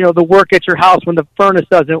 the work at your house when the furnace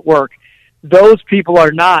doesn't work. Those people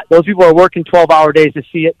are not. Those people are working 12-hour days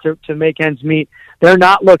to make ends meet. They're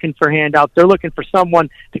not looking for handouts. They're looking for someone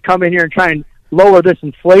to come in here and try and lower this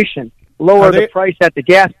inflation, lower the price at the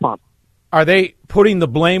gas pump. Are they putting the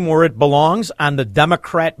blame where it belongs on the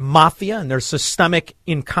Democrat mafia and their systemic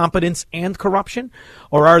incompetence and corruption?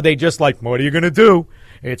 Or are they just like, what are you going to do?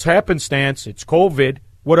 It's happenstance. It's COVID.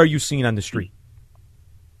 What are you seeing on the street?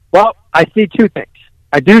 Well, I see 2 things.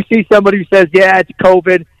 I do see somebody who says, yeah, it's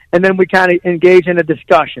COVID, and then we kind of engage in a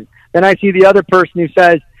discussion. Then I see the other person who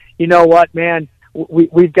says, you know what, man,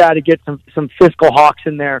 we've got to get some fiscal hawks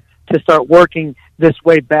in there to start working this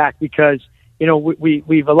way back because,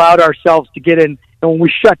 we've allowed ourselves to get in, and when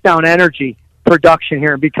we shut down energy production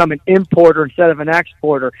here and become an importer instead of an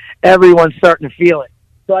exporter, everyone's starting to feel it.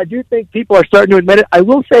 So I do think people are starting to admit it. I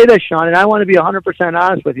will say this, Sean, and I want to be 100%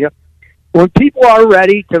 honest with you. When people are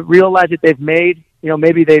ready to realize that they've made,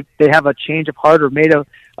 maybe they have a change of heart or made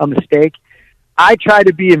a mistake, I try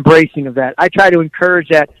to be embracing of that. I try to encourage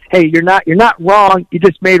that, hey, you're not wrong. You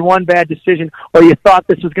just made one bad decision, or you thought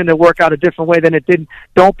this was going to work out a different way than it didn't.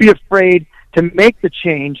 Don't be afraid to make the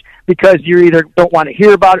change because you either don't want to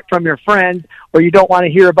hear about it from your friends or you don't want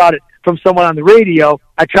to hear about it from someone on the radio.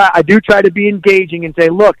 I do try to be engaging and say,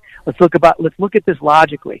 look, let's look at this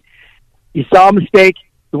logically. You saw a mistake.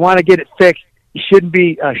 You want to get it fixed. You shouldn't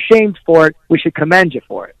be ashamed for it. We should commend you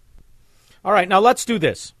for it. All right, now let's do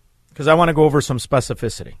this because I want to go over some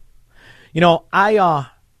specificity. I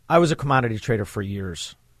was a commodity trader for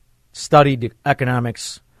years, studied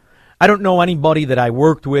economics. I don't know anybody that I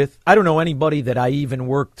worked with. I don't know anybody that I even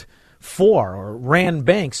worked for or ran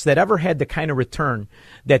banks that ever had the kind of return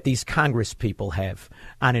that these Congress people have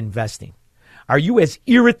on investing. Are you as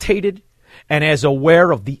irritated and as aware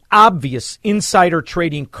of the obvious insider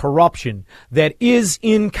trading corruption that is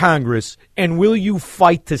in Congress, and will you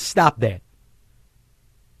fight to stop that?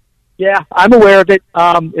 Yeah, I'm aware of it.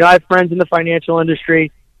 I have friends in the financial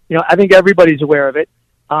industry. I think everybody's aware of it.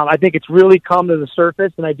 I think it's really come to the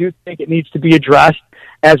surface, and I do think it needs to be addressed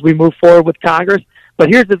as we move forward with Congress. But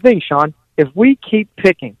here's the thing, Sean. If we keep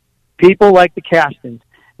picking people like the Castons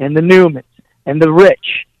and the Newmans and the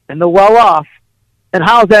rich and the well-off, then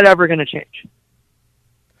how is that ever going to change?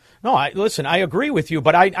 No, I agree with you,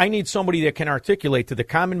 but I need somebody that can articulate to the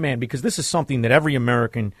common man, because this is something that every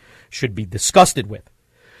American should be disgusted with.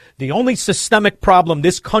 The only systemic problem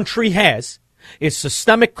this country has is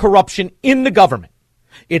systemic corruption in the government.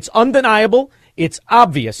 It's undeniable, it's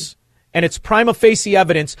obvious, and it's prima facie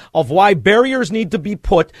evidence of why barriers need to be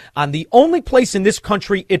put on the only place in this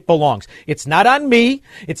country it belongs. It's not on me,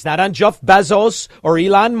 it's not on Jeff Bezos or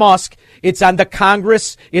Elon Musk, it's on the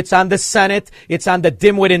Congress, it's on the Senate, it's on the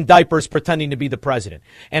dimwit in diapers pretending to be the president.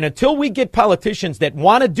 And until we get politicians that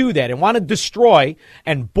want to do that and want to destroy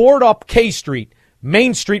and board up K Street,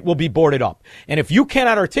 Main Street will be boarded up. And if you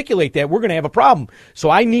cannot articulate that, we're going to have a problem. So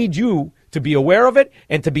I need you to be aware of it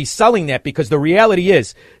and to be selling that, because the reality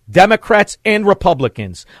is Democrats and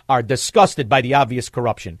Republicans are disgusted by the obvious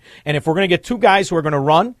corruption. And if we're going to get 2 guys who are going to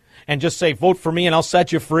run and just say, vote for me and I'll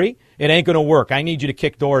set you free, it ain't going to work. I need you to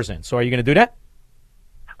kick doors in. So are you going to do that?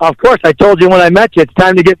 Of course. I told you when I met you, it's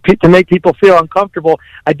time to make people feel uncomfortable.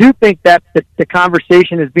 I do think that the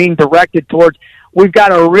conversation is being directed towards, we've got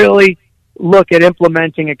to really look at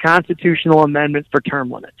implementing a constitutional amendment for term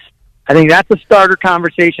limits. I think that's a starter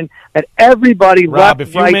conversation that everybody, Rob, left,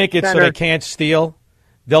 if you right, make it center, so they can't steal,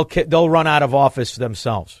 they'll run out of office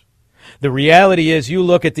themselves. The reality is, you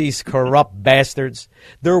look at these corrupt bastards,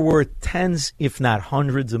 they're worth tens, if not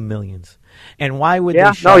hundreds of millions. And why would they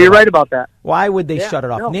shut it off? You're right about that. Why would they shut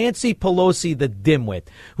it off? Nancy Pelosi, the dimwit,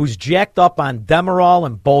 who's jacked up on Demerol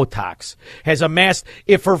and Botox, has amassed,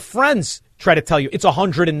 if her friends try to tell you it's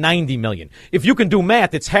 $190 million. If you can do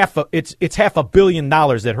math, it's half $1 billion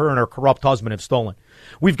that her and her corrupt husband have stolen.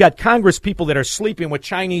 We've got Congress people that are sleeping with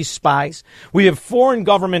Chinese spies. We have foreign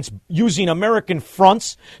governments using American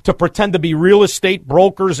fronts to pretend to be real estate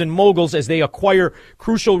brokers and moguls as they acquire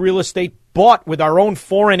crucial real estate bought with our own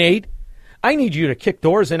foreign aid. I need you to kick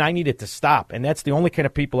doors, and I need it to stop. And that's the only kind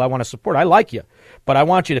of people I want to support. I like you, but I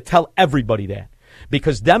want you to tell everybody that,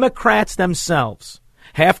 because Democrats themselves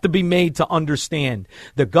have to be made to understand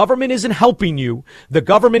the government isn't helping you. The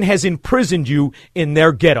government has imprisoned you in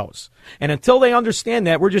their ghettos. And until they understand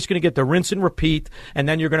that, we're just going to get the rinse and repeat. And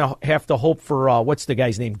then you're going to have to hope for, what's the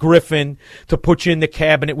guy's name? Griffin, to put you in the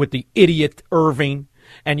cabinet with the idiot Irving.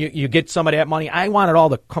 And you get some of that money. I want it all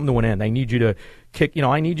to come to an end. I need you to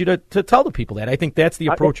I need you to tell the people that. I think that's the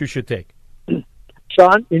approach you should take.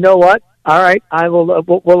 Sean, you know what? All right. I will,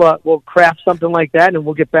 we'll craft something like that, and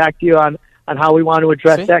we'll get back to you on how we want to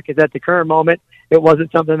address that, because at the current moment, it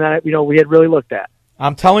wasn't something that, we had really looked at.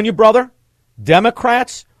 I'm telling you, brother,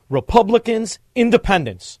 Democrats, Republicans,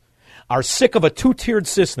 independents are sick of a two-tiered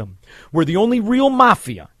system where the only real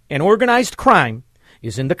mafia and organized crime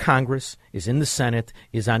is in the Congress, is in the Senate,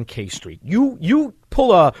 is on K Street. You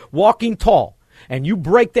pull a walking tall and you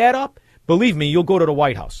break that up, believe me, you'll go to the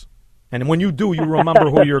White House. And when you do, you remember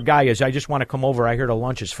who your guy is. I just want to come over. I hear the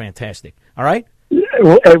lunch is fantastic. All right?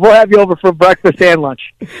 We'll have you over for breakfast and lunch.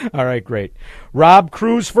 All right, great.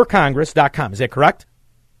 RobCruzForCongress.com. Is that correct?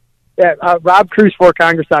 Yeah,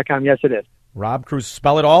 RobCruzForCongress.com. Yes, it is. Rob Cruz,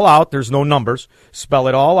 spell it all out. There's no numbers. Spell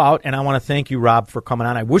it all out. And I want to thank you, Rob, for coming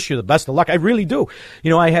on. I wish you the best of luck. I really do.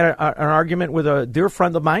 I had an argument with a dear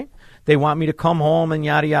friend of mine. They want me to come home and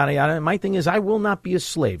yada, yada, yada. And my thing is, I will not be a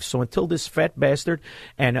slave. So until this fat bastard,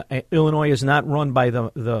 and Illinois is not run by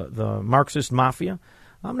the Marxist mafia,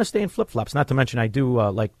 I'm going to stay in flip-flops. Not to mention, I do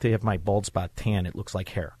like to have my bald spot tan. It looks like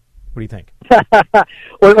hair. What do you think?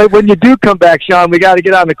 When you do come back, Sean, we got to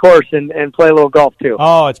get on the course and play a little golf, too.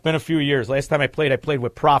 Oh, it's been a few years. Last time I played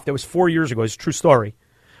with Prof. That was 4 years ago. It's a true story.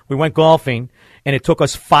 We went golfing, and it took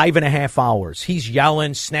us 5.5 hours. He's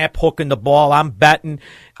yelling, snap hooking the ball. I'm betting.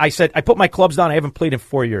 I said, I put my clubs down. I haven't played in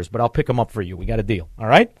 4 years, but I'll pick them up for you. We got a deal. All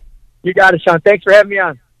right? You got it, Sean. Thanks for having me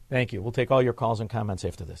on. Thank you. We'll take all your calls and comments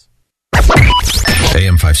after this.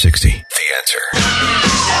 AM 560. The Answer.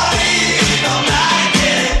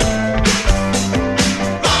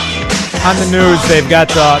 On the news, they've got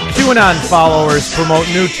QAnon followers promote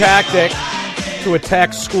new tactic to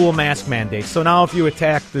attack school mask mandates. So now if you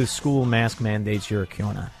attack the school mask mandates, you're a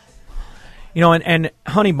QAnon. And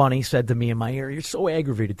Honey Bunny said to me in my ear, "You're so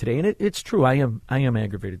aggravated today." And it's true. I am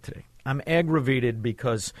aggravated today. I'm aggravated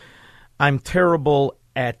because I'm terrible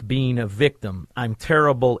at being a victim. I'm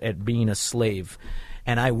terrible at being a slave.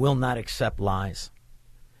 And I will not accept lies.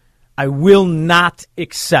 I will not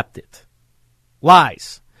accept it.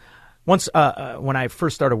 Lies. Once, when I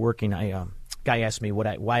first started working, guy asked me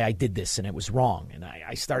why I did this, and it was wrong. And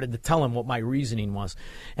I started to tell him what my reasoning was.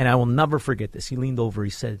 And I will never forget this. He leaned over. He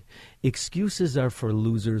said, "Excuses are for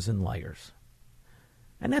losers and liars."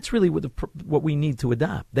 And that's really what we need to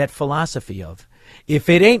adopt, that philosophy of, if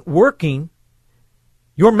it ain't working,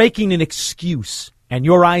 you're making an excuse, and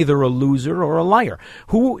you're either a loser or a liar.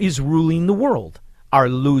 Who is ruling the world? Are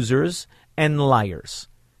losers and liars.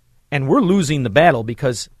 And we're losing the battle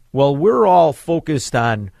because, well, we're all focused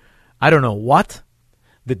on, I don't know what.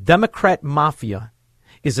 The Democrat mafia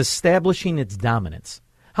is establishing its dominance.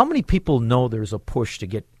 How many people know there's a push to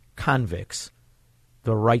get convicts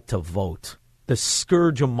the right to vote? The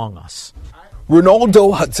scourge among us.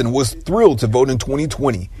 Ronaldo Hudson was thrilled to vote in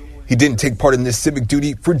 2020. He didn't take part in this civic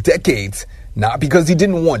duty for decades, not because he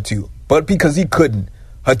didn't want to, but because he couldn't.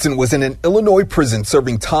 Hudson was in an Illinois prison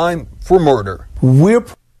serving time for murder.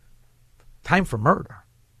 Time for murder?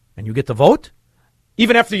 And you get to vote?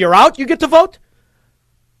 Even after you're out, you get to vote?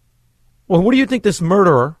 Well, what do you think this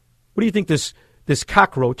murderer, what do you think this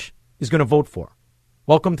cockroach is going to vote for?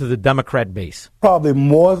 Welcome to the Democrat base. Probably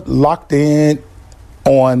more locked in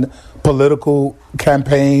on political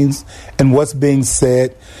campaigns and what's being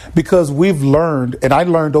said, because we've learned, and I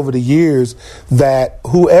learned over the years, that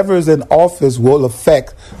whoever is in office will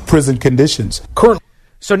affect prison conditions.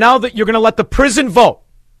 So now that you're going to let the prison vote.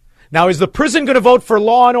 Now, is the prison going to vote for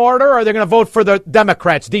law and order, or are they going to vote for the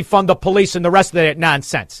Democrats, defund the police, and the rest of that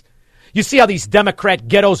nonsense? You see how these Democrat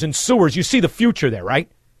ghettos and sewers, you see the future there, right?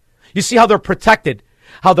 You see how they're protected.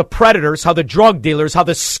 how the predators, how the drug dealers, how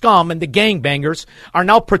the scum and the gangbangers are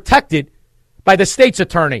now protected by the state's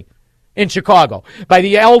attorney in Chicago, by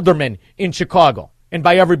the alderman in Chicago, and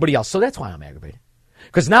by everybody else. So that's why I'm aggravated.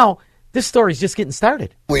 Because now this story's just getting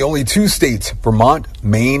started. Only 2 states, Vermont,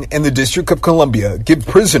 Maine, and the District of Columbia, give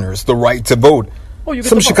prisoners the right to vote.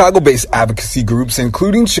 Some Chicago-based advocacy groups,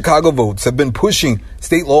 including Chicago Votes, have been pushing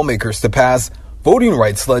state lawmakers to pass voting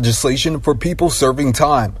rights legislation for people serving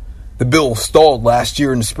time. The bill stalled last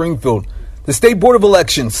year in Springfield, the State Board of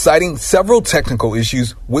Elections citing several technical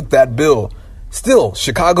issues with that bill. Still,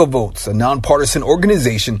 Chicago Votes, a nonpartisan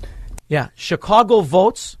organization. Yeah, Chicago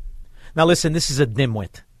Votes. Now listen, this is a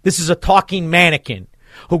dimwit. This is a talking mannequin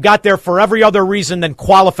who got there for every other reason than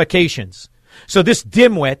qualifications. So this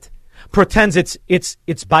dimwit pretends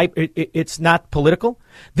it's not political.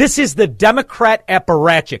 This is the Democrat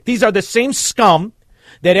apparatchik. These are the same scum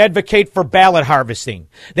that advocate for ballot harvesting,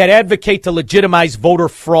 that advocate to legitimize voter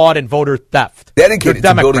fraud and voter theft. Dedicated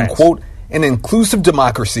to building, quote, an inclusive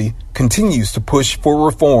democracy, continues to push for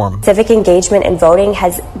reform. Civic engagement in voting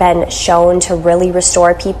has been shown to really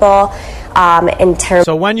restore people in terms.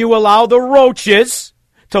 So when you allow the roaches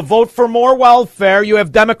to vote for more welfare, you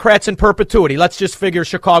have Democrats in perpetuity. Let's just figure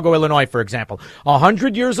Chicago, Illinois, for example.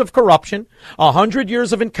 100 years of corruption, 100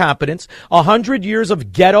 years of incompetence, 100 years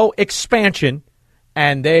of ghetto expansion,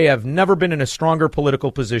 and they have never been in a stronger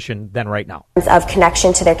political position than right now. Of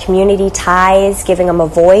connection to their community ties, giving them a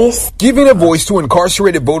voice. Giving a voice to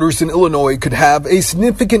incarcerated voters in Illinois could have a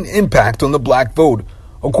significant impact on the black vote.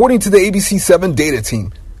 According to the ABC7 data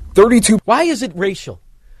team, 32... Why is it racial?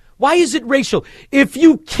 Why is it racial? If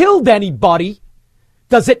you killed anybody,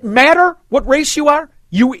 does it matter what race you are?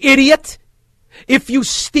 You idiot. If you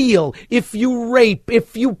steal, if you rape,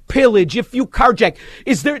 if you pillage, if you carjack,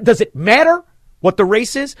 does it matter what the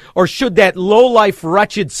race is? Or should that low-life,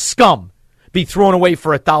 wretched scum be thrown away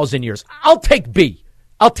for 1,000 years? I'll take B.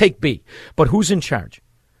 But who's in charge?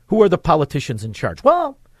 Who are the politicians in charge?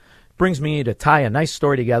 Well, brings me to tie a nice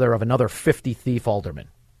story together of another 50 thief alderman.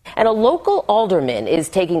 And a local alderman is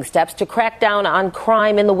taking steps to crack down on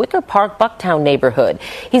crime in the Wicker Park, Bucktown neighborhood.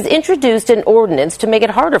 He's introduced an ordinance to make it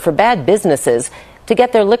harder for bad businesses to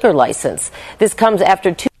get their liquor license. This comes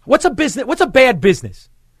after What's a bad business?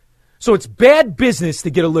 So it's bad business to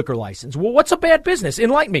get a liquor license. Well, what's a bad business?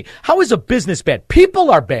 Enlighten me. How is a business bad? People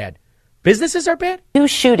are bad. Businesses are bad? 2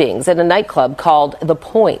 shootings at a nightclub called The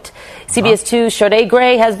Point. CBS 2's Sade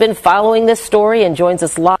Gray has been following this story and joins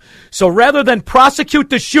us live. So rather than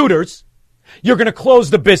prosecute the shooters, you're going to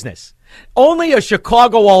close the business. Only a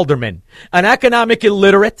Chicago alderman, an economic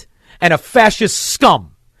illiterate, and a fascist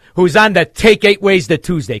scum who's on the Take 8 Ways to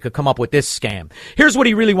Tuesday could come up with this scam. Here's what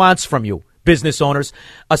he really wants from you, business owners.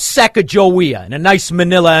 A sack of Joea in a nice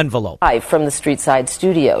manila envelope. Live from the Streetside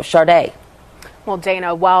studio. Sade. Well,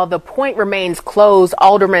 Dana, while The Point remains closed,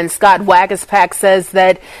 Alderman Scott Waguespack says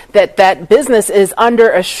that business is under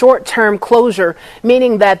a short-term closure,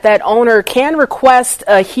 meaning that owner can request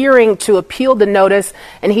a hearing to appeal the notice,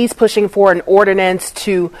 and he's pushing for an ordinance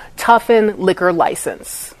to toughen liquor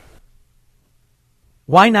license.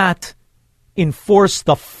 Why not enforce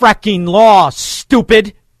the fracking law,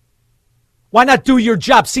 stupid? Why not do your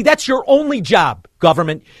job? See, that's your only job,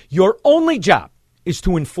 government. Your only job is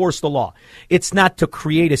to enforce the law. It's not to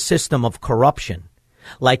create a system of corruption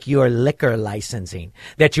like your liquor licensing,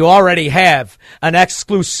 that you already have an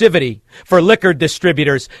exclusivity for liquor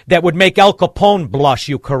distributors that would make Al Capone blush,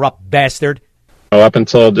 you corrupt bastard. Up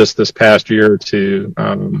until just this past year or two,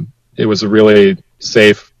 it was a really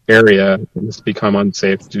safe area, and it's become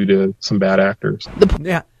unsafe due to some bad actors.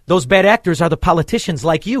 Yeah, those bad actors are the politicians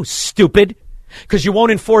like you, stupid, because you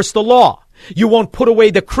won't enforce the law. You won't put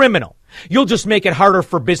away the criminal. You'll just make it harder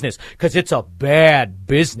for business because it's a bad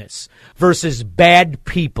business versus bad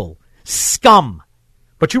people, scum.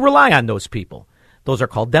 But you rely on those people. Those are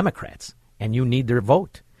called Democrats, and you need their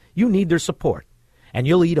vote. You need their support. And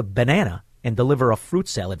you'll eat a banana and deliver a fruit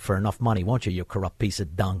salad for enough money, won't you, you corrupt piece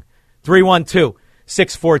of dung?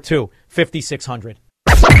 312-642-5600.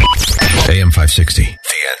 AM 560. The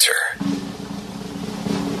Answer.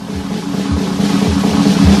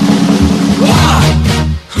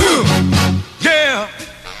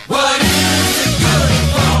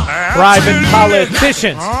 Private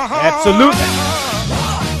politicians. Absolutely.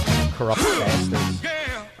 Corrupt bastards.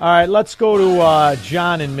 All right, let's go to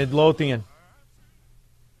John in Midlothian.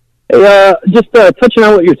 Hey, just touching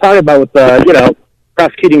on what you're talking about with,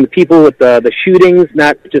 prosecuting the people with the shootings,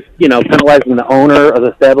 not just, penalizing the owner of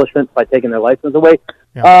the establishment by taking their license away.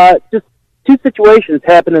 Yeah. Just 2 situations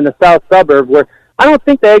happened in the south suburb where I don't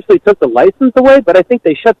think they actually took the license away, but I think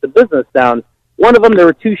they shut the business down. One of them, there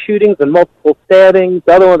were 2 shootings and multiple stabbings.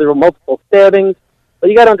 The other one, there were multiple stabbings. But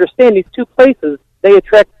you got to understand, these 2 places, they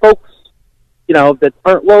attract folks, that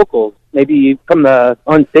aren't locals. Maybe from the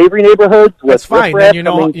unsavory neighborhoods. That's fine. Then you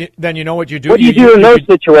know what you do. What do you do in those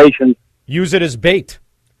situations? Use it as bait.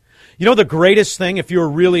 You know, the greatest thing, if you're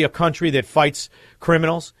really a country that fights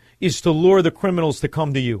criminals, is to lure the criminals to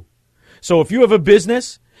come to you. So if you have a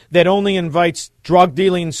business that only invites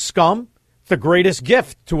drug-dealing scum, it's the greatest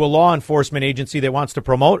gift to a law enforcement agency that wants to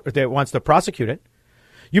promote, or that wants to prosecute it.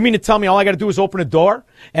 You mean to tell me all I got to do is open a door,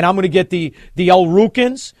 and I'm going to get the El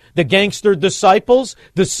Rukins, the Gangster Disciples,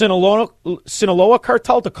 the Sinaloa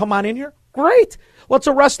cartel to come on in here? Great. Let's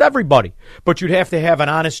arrest everybody. But you'd have to have an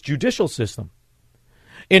honest judicial system.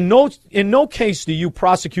 In no case do you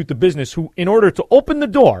prosecute the business who, in order to open the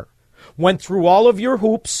door, went through all of your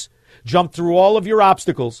hoops, jumped through all of your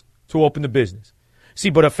obstacles to open the business. See,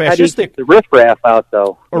 but a fascistic... How do you get the riffraff out,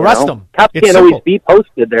 though? Arrest them. Cops can't always be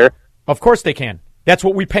posted there. Of course they can. That's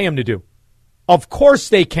what we pay them to do. Of course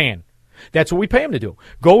they can. That's what we pay them to do.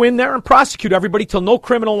 Go in there and prosecute everybody till no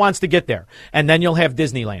criminal wants to get there. And then you'll have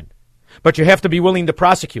Disneyland. But you have to be willing to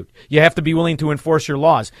prosecute. You have to be willing to enforce your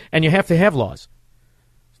laws. And you have to have laws.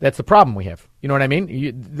 That's the problem we have. You know what I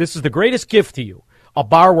mean? This is the greatest gift to you. A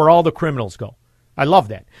bar where all the criminals go. I love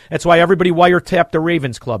that. That's why everybody wiretapped the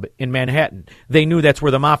Ravens Club in Manhattan. They knew that's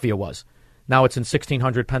where the mafia was. Now it's in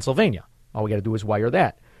 1600 Pennsylvania. All we got to do is wire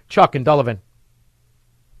that. Chuck and Delavan.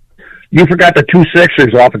 You forgot the 2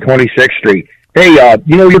 Sixers off of 26th Street. Hey,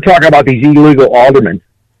 you're talking about these illegal aldermen.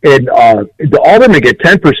 And the aldermen get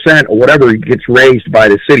 10% or whatever gets raised by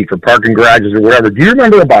the city for parking garages or whatever. Do you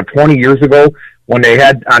remember about 20 years ago when they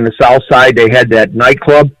had, on the south side, they had that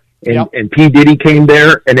nightclub and P. Diddy came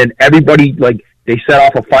there, and then everybody, they set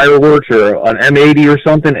off a fireworks or an M80 or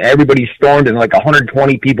something. Everybody stormed, and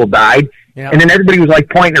 120 people died. Yeah. And then everybody was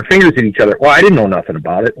pointing their fingers at each other. Well, I didn't know nothing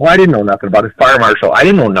about it. Well, I didn't know nothing about it. Fire marshal, I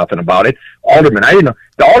didn't know nothing about it. Alderman, I didn't know.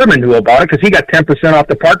 The alderman knew about it because he got 10% off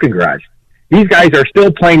the parking garage. These guys are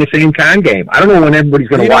still playing the same con game. I don't know when everybody's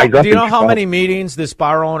going to wise up. Do you know how many meetings this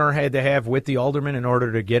bar owner had to have with the alderman in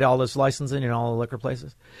order to get all this licensing in all the liquor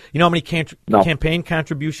places? You know how many campaign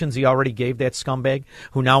contributions he already gave that scumbag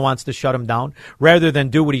who now wants to shut him down rather than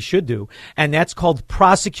do what he should do? And that's called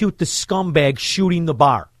prosecute the scumbag shooting the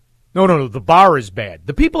bar. No, the bar is bad.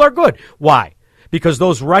 The people are good. Why? Because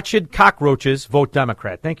those wretched cockroaches vote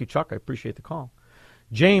Democrat. Thank you, Chuck. I appreciate the call.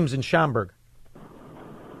 James in Schaumburg.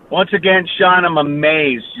 Once again, Sean, I'm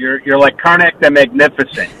amazed. You're like Karnak the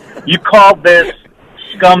Magnificent. You called this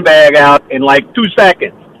scumbag out in 2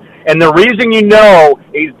 seconds. And the reason you know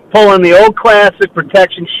he's pulling the old classic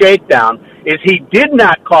protection shakedown is he did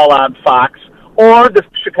not call out Fox or the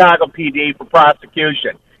Chicago PD for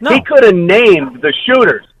prosecution. No. He could have named the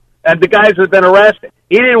shooters and the guys who have been arrested.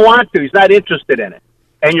 He didn't want to. He's not interested in it.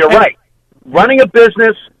 And you're right. Running a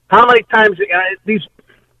business, how many times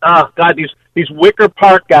these Wicker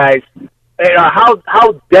Park guys,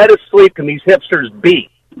 how dead asleep can these hipsters be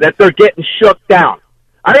that they're getting shook down?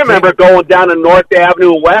 I remember going down to North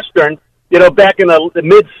Avenue Western, back in the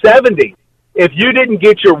mid-'70s. If you didn't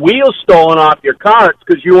get your wheels stolen off your car, it's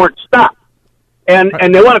because you weren't stopped. And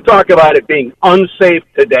they want to talk about it being unsafe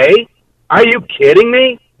today. Are you kidding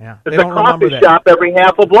me? Yeah, there's a coffee shop every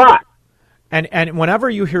half a block. And whenever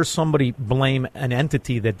you hear somebody blame an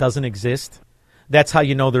entity that doesn't exist, that's how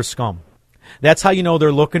you know they're scum. That's how you know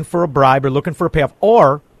they're looking for a bribe or looking for a payoff,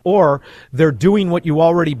 or they're doing what you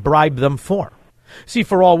already bribed them for. See,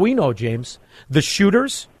 for all we know, James, the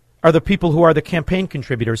shooters are the people who are the campaign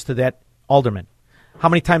contributors to that alderman. How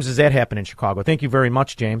many times does that happen in Chicago? Thank you very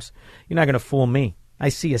much, James. You're not going to fool me. I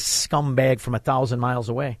see a scumbag from 1,000 miles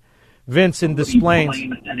away. Vince in Des Plaines.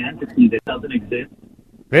 An entity that doesn't exist.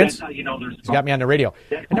 Vince, he's got me on the radio.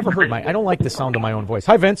 I never heard I don't like the sound of my own voice.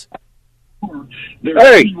 Hi, Vince.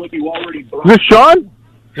 Hey, is this Sean?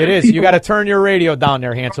 It is. You got to turn your radio down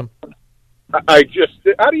there, handsome. How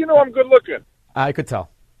do you know I'm good looking? I could tell.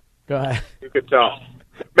 Go ahead. You could tell.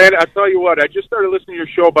 Man, I tell you what, I just started listening to your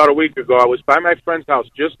show about a week ago. I was by my friend's house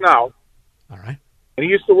just now. All right. And he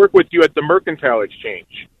used to work with you at the Mercantile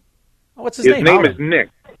Exchange. Oh, what's his name? His name is Nick.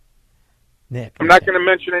 Nick. I'm not going to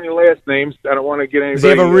mention any last names. I don't want to get anybody. Does he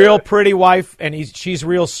have a real pretty wife, and she's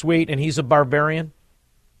real sweet, and he's a barbarian?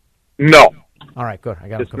 No. All right, good. I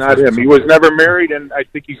got It's not him. He was never married, and I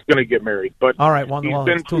think he's going to get married. But all right, he's been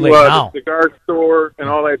it's too to late now. The cigar store and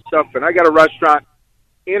all that stuff. And I got a restaurant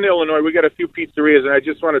in Illinois. We got a few pizzerias, and I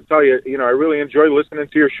just want to tell you, I really enjoy listening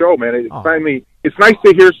to your show, man. It's nice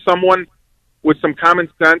to hear someone with some common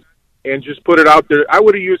sense and just put it out there. I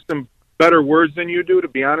would have used some better words than you do, to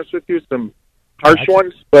be honest with you, some harsh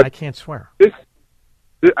ones. But I can't swear.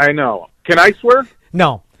 I know. Can I swear?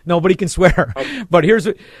 No, nobody can swear. Okay. But here's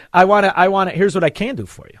what here's what I can do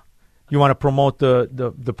for you. You want to promote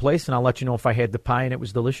the place, and I'll let you know if I had the pie and it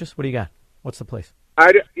was delicious. What do you got? What's the place?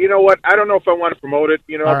 You know what? I don't know if I want to promote it.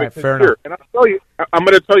 You know, all right, fair enough. And I'm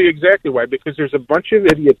going to tell you exactly why. Because there's a bunch of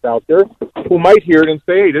idiots out there who might hear it and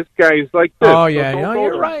say, "Hey, this guy's like this." Oh yeah,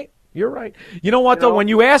 you're right. You're right. You know what, though? When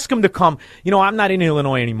you ask them to come, I'm not in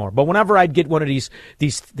Illinois anymore, but whenever I'd get one of these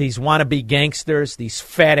wannabe gangsters, these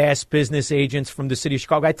fat-ass business agents from the city of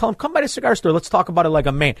Chicago, I tell them, come by the cigar store. Let's talk about it like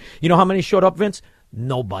a man. You know how many showed up, Vince?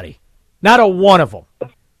 Nobody. Not a one of them.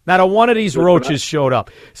 Not a one of these roaches showed up.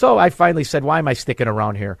 So I finally said, why am I sticking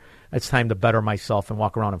around here? It's time to better myself and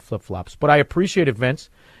walk around in flip-flops. But I appreciate it, Vince,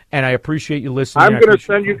 and I appreciate you listening. I'm going to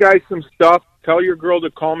send you guys some stuff. Tell your girl to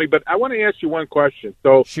call me. But I want to ask you one question.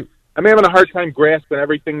 So shoot. I'm having a hard time grasping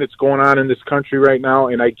everything that's going on in this country right now,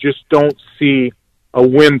 and I just don't see a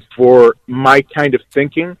win for my kind of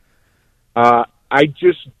thinking. I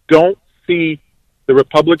just don't see the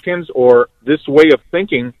Republicans or this way of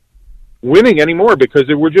thinking winning anymore because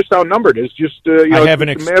we're just outnumbered. It's just I have an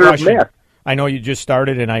it's a matter of expression. math. I know you just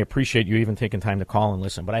started, and I appreciate you even taking time to call and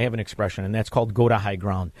listen, but I have an expression, and that's called go to high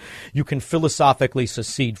ground. You can philosophically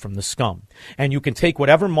secede from the scum, and you can take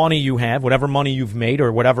whatever money you have, whatever money you've made,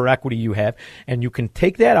 or whatever equity you have, and you can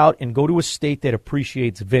take that out and go to a state that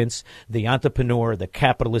appreciates Vince, the entrepreneur, the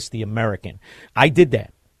capitalist, the American. I did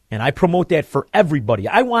that, and I promote that for everybody.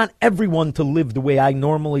 I want everyone to live the way I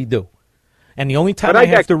normally do. And the only time I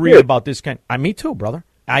have to read about this kind, me too, brother.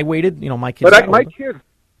 I waited, my kids. But my kids,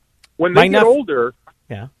 when they get older,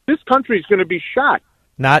 this country is going to be shot.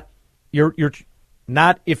 Not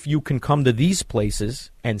if you can come to these places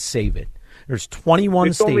and save it. There's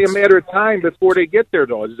 21 states. It's only a matter of time before they get there,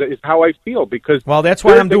 though. Is how I feel because that's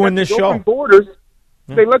why I'm doing this show. Borders,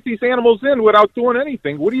 they let these animals in without doing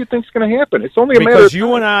anything. What do you think's going to happen? It's only a matter of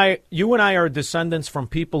time. You and I are descendants from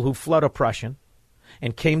people who fled oppression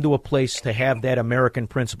and came to a place to have that American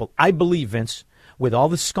principle. I believe, Vince, with all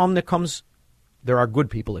the scum that comes, there are good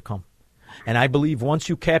people that come. And I believe once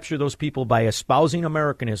you capture those people by espousing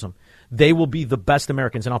Americanism, they will be the best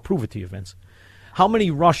Americans. And I'll prove it to you, Vince. How many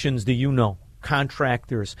Russians do you know?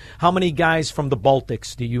 Contractors. How many guys from the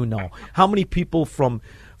Baltics do you know? How many people from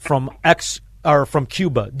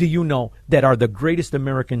Cuba do you know that are the greatest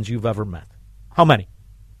Americans you've ever met? How many?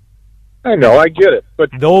 I know, I get it.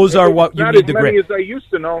 But those are what you need to grab. Not as many grip. as I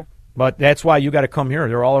used to know. But that's why you got to come here.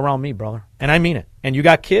 They're all around me, brother. And I mean it. And you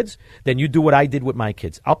got kids? Then you do what I did with my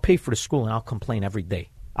kids. I'll pay for the school and I'll complain every day.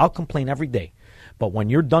 But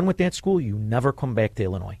when you're done with that school, you never come back to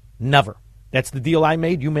Illinois. Never. That's the deal I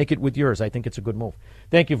made. You make it with yours. I think it's a good move.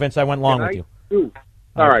 Thank you, Vince. I went long with you.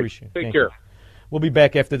 All right. Appreciate it. Take care. We'll be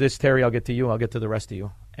back after this, Terry. I'll get to you. I'll get to the rest of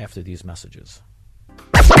you after these messages.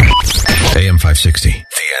 AM 560. The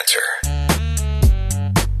Answer.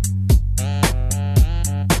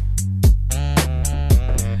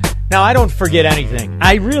 Now, I don't forget anything.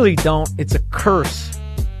 I really don't. It's a curse.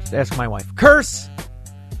 Just ask my wife. Curse!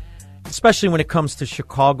 Especially when it comes to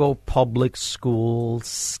Chicago public school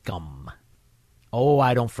scum. Oh,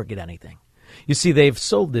 I don't forget anything. You see, they've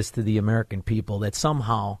sold this to the American people that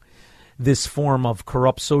somehow this form of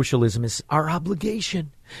corrupt socialism is our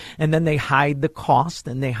obligation. And then they hide the cost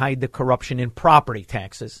and they hide the corruption in property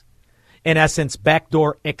taxes. In essence,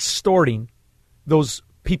 backdoor extorting those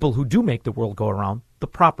people who do make the world go around, the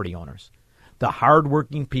property owners, the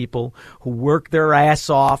hardworking people who work their ass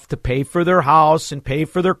off to pay for their house and pay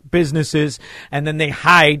for their businesses, and then they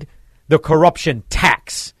hide the corruption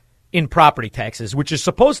tax in property taxes, which is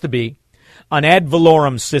supposed to be an ad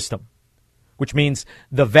valorem system, which means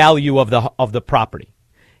the value of the property.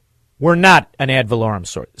 We're not an ad valorem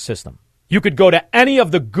system. You could go to any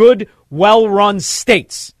of the good, well-run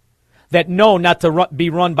states that know not to be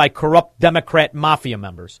run by corrupt Democrat mafia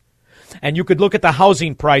members. And you could look at the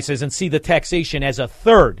housing prices and see the taxation as a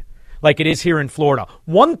third, like it is here in Florida.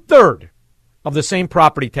 1/3 of the same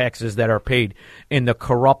property taxes that are paid in the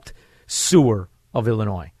corrupt sewer of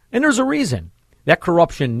Illinois. And there's a reason. That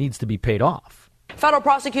corruption needs to be paid off. Federal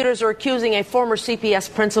prosecutors are accusing a former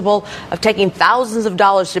CPS principal of taking thousands of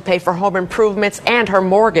dollars to pay for home improvements and her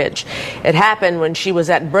mortgage. It happened when she was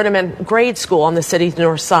at Brenneman Grade School on the city's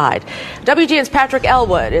north side. WGN's Patrick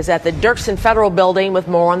Elwood is at the Dirksen Federal Building with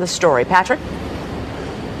more on the story. Patrick?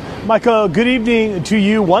 Micah, good evening to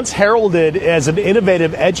you. Once heralded as an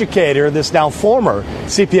innovative educator, this now former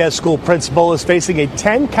CPS school principal is facing a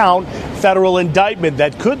 10-count federal indictment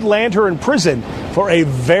that could land her in prison for a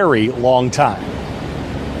very long time.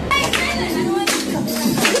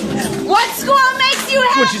 What school makes you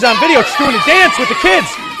happy? When she's on video, she's doing a dance with the kids.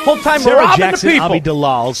 Whole time Sarah robbing Jackson the people.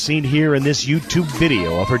 Abidalal, seen here in this YouTube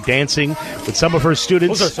video of her dancing with some of her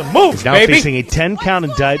students, Those are some moves, is now baby. facing a 10-count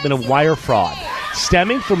indictment of wire fraud.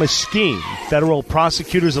 Stemming from a scheme, federal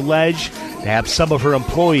prosecutors allege to have some of her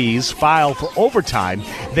employees file for overtime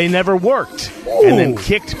they never worked and then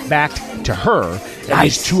kicked back to her at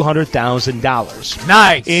least $200,000.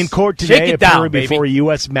 Nice. In court Shake today, it down, appearing baby. before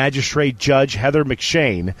U.S. Magistrate Judge Heather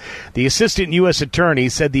McShane, the assistant U.S. attorney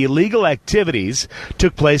said the illegal activities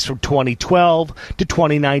took place from 2012 to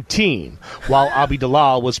 2019, while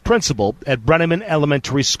Abidalal was principal at Brenneman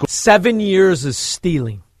Elementary School. 7 years of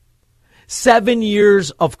stealing. 7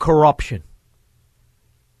 years of corruption.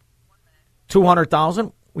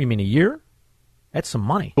 200,000? We mean a year? That's some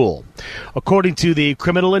money. According to the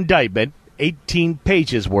criminal indictment, 18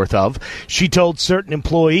 pages worth of, she told certain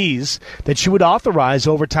employees that she would authorize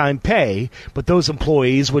overtime pay, but those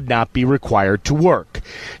employees would not be required to work.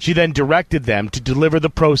 She then directed them to deliver the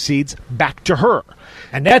proceeds back to her.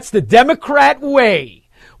 And that's the Democrat way.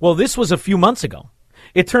 Well, this was a few months ago.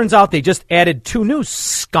 It turns out they just added 2 new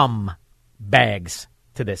scumbags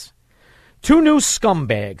to this. 2 new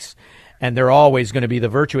scumbags. And they're always going to be the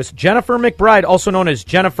virtuous. Jennifer McBride, also known as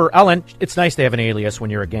Jennifer Ellen. It's nice to have an alias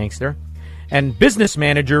when you're a gangster. And business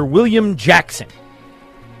manager William Jackson.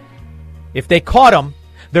 If they caught him,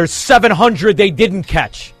 there's 700 they didn't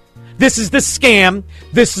catch. This is the scam.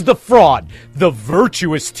 This is the fraud. The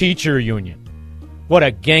Virtuous Teacher Union. What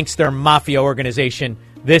a gangster mafia organization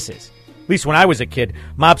this is. At least when I was a kid,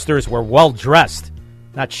 mobsters were well-dressed,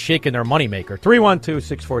 not shaking their moneymaker.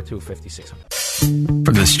 312-642-5600.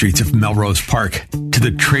 From the streets of Melrose Park to the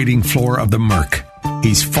trading floor of the Merc,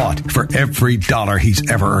 he's fought for every dollar he's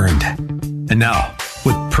ever earned. And now,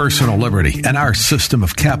 with personal liberty and our system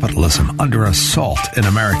of capitalism under assault in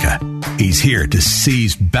America, he's here to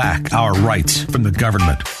seize back our rights from the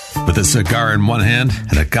government. With a cigar in one hand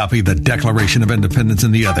and a copy of the Declaration of Independence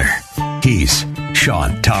in the other, he's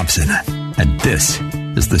Sean Thompson. And this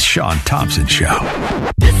is the Sean Thompson Show.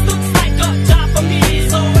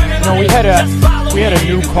 No, we had a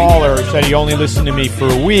new caller who said he only listened to me for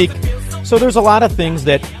a week. So there's a lot of things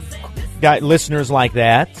that listeners like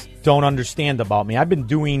that don't understand about me. I've been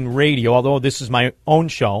doing radio, although this is my own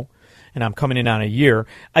show, and I'm coming in on a year.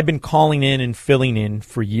 I've been calling in and filling in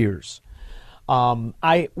for years.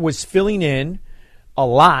 I was filling in a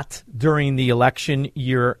lot during the election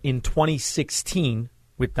year in 2016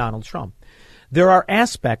 with Donald Trump. There are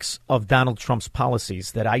aspects of Donald Trump's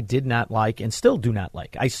policies that I did not like and still do not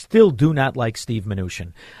like. I still do not like Steve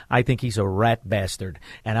Mnuchin. I think he's a rat bastard,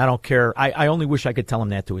 and I don't care. I only wish I could tell him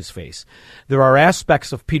that to his face. There are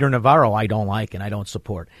aspects of Peter Navarro I don't like and I don't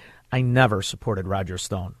support. I never supported Roger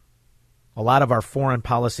Stone. A lot of our foreign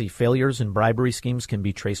policy failures and bribery schemes can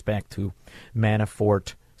be traced back to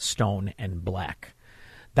Manafort, Stone, and Black.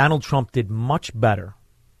 Donald Trump did much better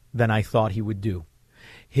than I thought he would do.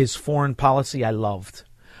 His foreign policy I loved.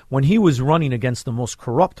 When he was running against the most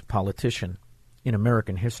corrupt politician in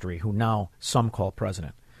American history, who now some call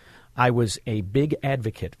president, I was a big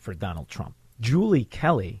advocate for Donald Trump. Julie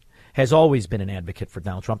Kelly has always been an advocate for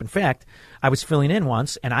Donald Trump. In fact, I was filling in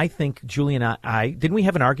once, and I think Julie and I didn't we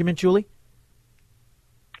have an argument, Julie?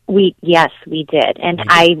 Yes, we did, and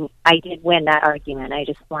I did win that argument. I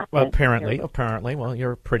just want well, apparently. Well,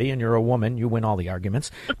 you're pretty and you're a woman. You win all the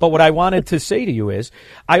arguments. But what I wanted to say to you is,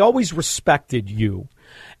 I always respected you,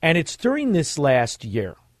 and it's during this last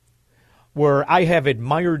year where I have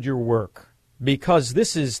admired your work because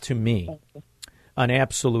this is to me an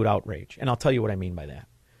absolute outrage, and I'll tell you what I mean by that.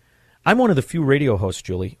 I'm one of the few radio hosts,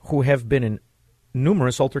 Julie, who have been in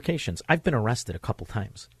numerous altercations. I've been arrested a couple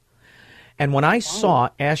times. And when I saw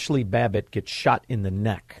Ashley Babbitt get shot in the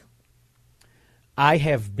neck, I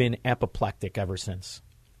have been apoplectic ever since.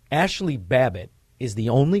 Ashley Babbitt is the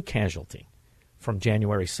only casualty from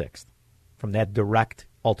January 6th, from that direct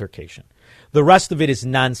altercation. The rest of it is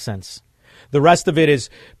nonsense. The rest of it is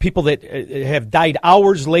people that have died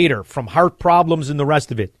hours later from heart problems and the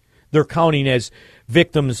rest of it. They're counting as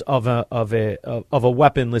victims of a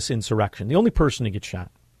weaponless insurrection. The only person to get shot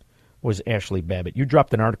was Ashley Babbitt. You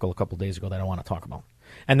dropped an article a couple days ago that I want to talk about.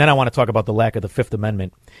 And then I want to talk about the lack of the Fifth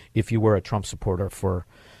Amendment if you were a Trump supporter for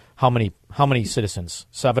how many citizens?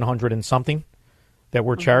 700 and something that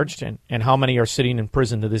were charged? And how many are sitting in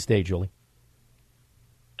prison to this day, Julie?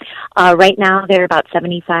 Right now, there are about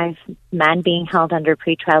 75 men being held under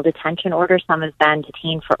pretrial detention order. Some have been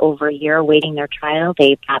detained for over a year awaiting their trial.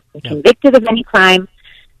 They've not been convicted of any crime,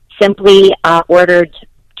 simply ordered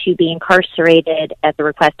to be incarcerated at the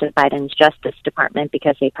request of Biden's Justice Department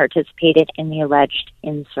because they participated in the alleged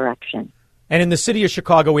insurrection. And in the city of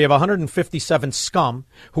Chicago, we have 157 scum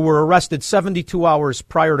who were arrested 72 hours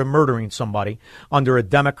prior to murdering somebody under a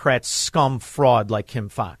Democrat scum fraud like Kim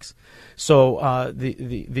Foxx. So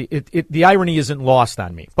the irony isn't lost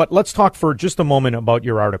on me. But let's talk for just a moment about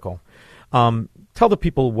your article. Tell the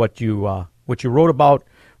people what you wrote about,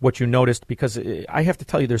 what you noticed, because I have to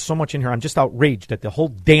tell you, there's so much in here. I'm just outraged at the whole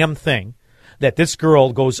damn thing, that this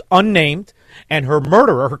girl goes unnamed and her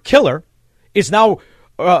murderer, her killer, is now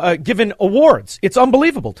given awards. It's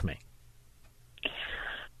unbelievable to me.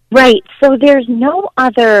 Right. So there's no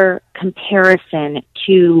other comparison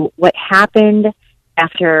to what happened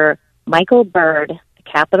after Michael Byrd, a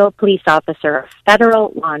Capitol police officer, a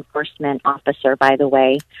federal law enforcement officer, by the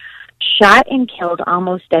way, shot and killed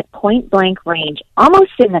almost at point-blank range,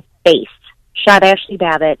 almost in the face, shot Ashley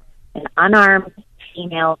Babbitt, an unarmed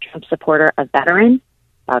female Trump supporter, a veteran,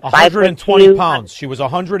 about 120 pounds. She was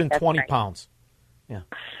 120 pounds. Yeah.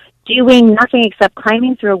 Doing nothing except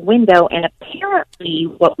climbing through a window, and apparently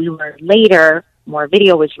what we learned later, more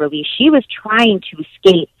video was released, she was trying to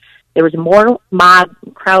escape. There was more mob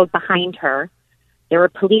crowd behind her. There were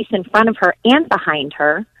police in front of her and behind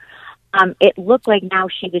her. It looked like now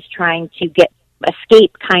she was trying to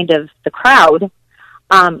escape kind of the crowd.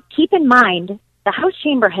 Keep in mind, the House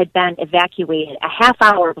chamber had been evacuated a half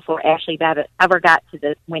hour before Ashley Babbitt ever got to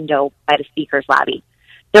the window by the speaker's lobby.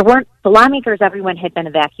 The lawmakers, everyone had been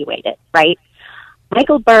evacuated, right?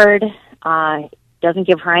 Michael Byrd doesn't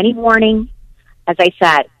give her any warning. As I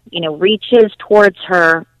said, reaches towards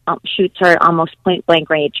her, shoots her at almost point-blank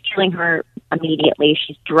range, killing her immediately.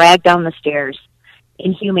 She's dragged down the stairs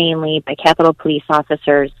inhumanely by Capitol police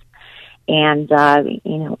officers and,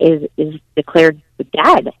 is declared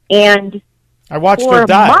dead. And I watched her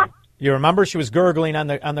die. You remember? She was gurgling on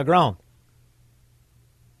the ground.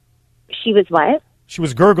 She was what? She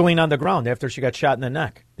was gurgling on the ground after she got shot in the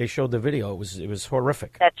neck. They showed the video. It was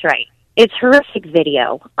horrific. That's right. It's horrific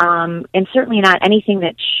video, and certainly not anything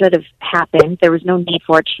that should have happened. There was no need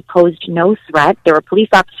for it. She posed no threat. There were police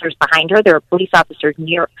officers behind her. There were police officers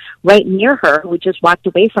right near her who just walked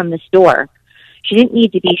away from this door. She didn't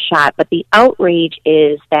need to be shot, but the outrage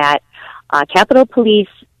is that Capitol Police,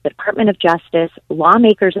 the Department of Justice,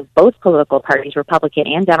 lawmakers of both political parties, Republican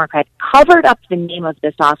and Democrat, covered up the name of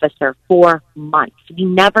this officer for months. We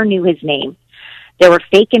never knew his name. There were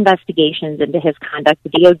fake investigations into his conduct. The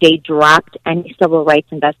DOJ dropped any civil rights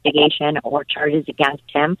investigation or charges against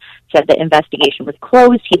him, said the investigation was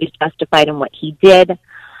closed. He was justified in what he did.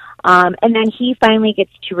 And then he finally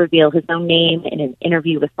gets to reveal his own name in an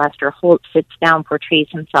interview with Lester Holt, sits down, portrays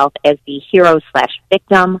himself as the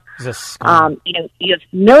hero/victim. You have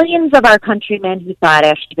millions of our countrymen who thought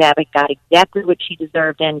Ashley Babbitt got exactly what she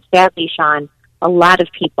deserved. And sadly, Sean, a lot of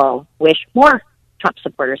people wish more Trump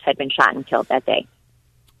supporters had been shot and killed that day.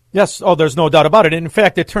 Yes. Oh, there's no doubt about it. And in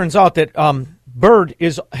fact, it turns out that Byrd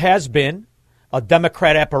has been a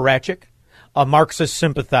Democrat apparatchik, a Marxist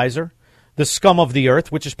sympathizer, the scum of the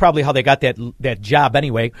earth, which is probably how they got that job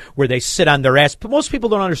anyway, where they sit on their ass. But most people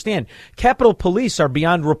don't understand. Capitol Police are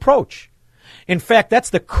beyond reproach. In fact,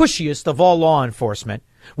 that's the cushiest of all law enforcement,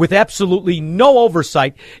 with absolutely no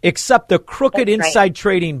oversight except the crooked inside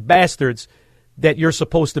trading bastards that you're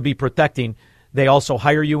supposed to be protecting. They also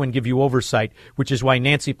hire you and give you oversight, which is why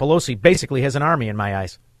Nancy Pelosi basically has an army in my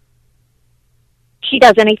eyes. She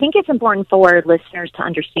does, and I think it's important for listeners to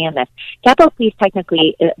understand this. Capitol Police,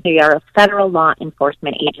 technically, they are a federal law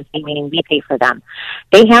enforcement agency, meaning we pay for them.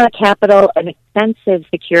 They have at Capitol an extensive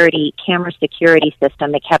camera security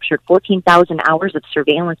system that captured 14,000 hours of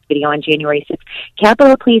surveillance video on January 6th.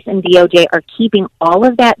 Capitol Police and DOJ are keeping all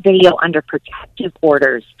of that video under protective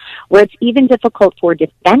orders, where it's even difficult for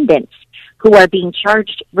defendants who are being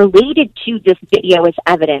charged related to this video as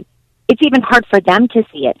evidence. It's even hard for them to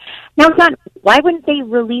see it. Now, why wouldn't they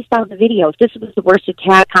release out the video? If this was the worst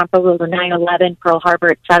attack comparable to 9/11, Pearl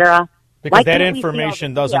Harbor, etc., because that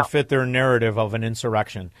information doesn't fit their narrative of an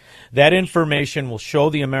insurrection. That information will show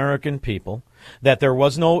the American people that there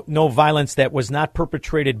was no violence that was not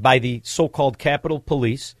perpetrated by the so-called Capitol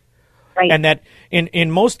Police. Right. And that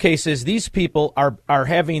in most cases, these people are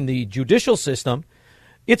having the judicial system.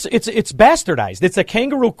 It's bastardized. It's a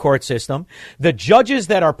kangaroo court system. The judges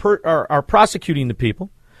that are prosecuting the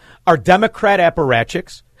people are Democrat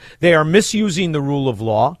apparatchiks. They are misusing the rule of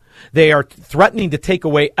law. They are threatening to take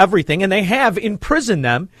away everything, and they have imprisoned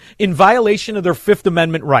them in violation of their Fifth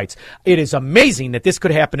Amendment rights. It is amazing that this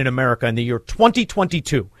could happen in America in the year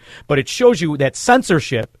 2022, but it shows you that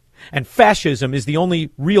censorship and fascism is the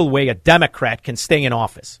only real way a Democrat can stay in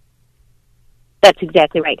office. That's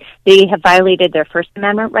exactly right. They have violated their First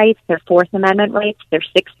Amendment rights, their Fourth Amendment rights, their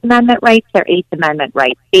Sixth Amendment rights, their Eighth Amendment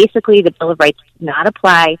rights. Basically, the Bill of Rights does not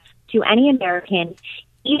apply to any American,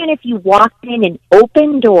 even if you walked in an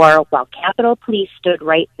open door while Capitol Police stood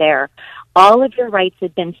right there. All of your rights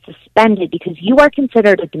have been suspended because you are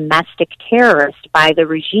considered a domestic terrorist by the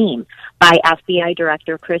regime, by FBI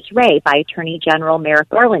Director Chris Wray, by Attorney General Merrick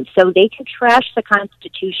Garland. So they can trash the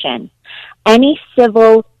Constitution. Any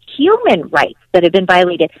civil human rights that have been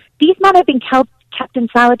violated. These men have been kept in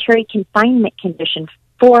solitary confinement condition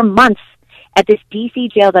for months at this D.C.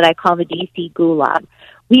 jail that I call the D.C. Gulag.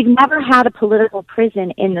 We've never had a political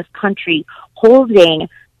prison in this country holding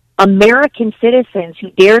American citizens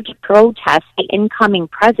who dared to protest the incoming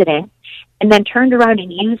president and then turned around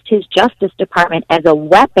and used his Justice Department as a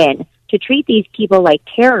weapon to treat these people like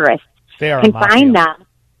terrorists, confine them,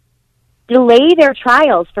 delay their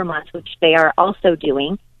trials for months, which they are also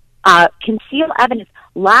doing, conceal evidence,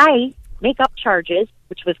 lie, make up charges,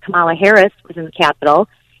 which was Kamala Harris was in the Capitol,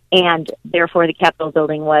 and therefore the Capitol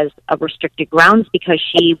building was a restricted grounds because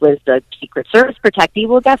she was the Secret Service protectee.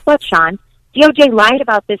 Well, guess what, Sean? DOJ lied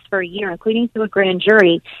about this for a year, including to a grand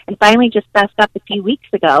jury, and finally just fessed up a few weeks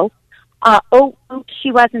ago.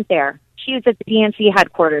 She wasn't there. She was at the DNC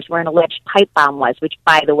headquarters where an alleged pipe bomb was, which,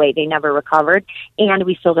 by the way, they never recovered, and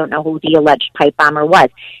we still don't know who the alleged pipe bomber was.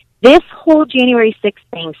 This whole January 6th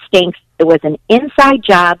thing stinks. It was an inside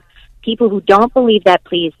job. People who don't believe that,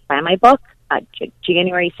 please buy my book,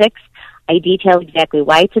 January 6th. I detail exactly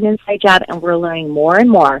why it's an inside job, and we're learning more and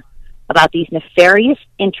more about these nefarious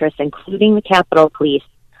interests, including the Capitol Police,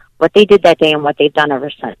 what they did that day and what they've done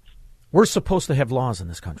ever since. We're supposed to have laws in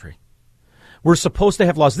this country. We're supposed to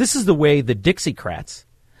have laws. This is the way the Dixiecrats,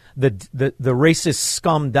 the racist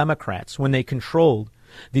scum Democrats, when they controlled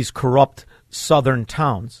these corrupt southern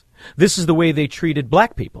towns, this is the way they treated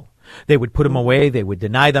black people. They would put them away. They would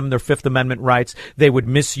deny them their Fifth Amendment rights. They would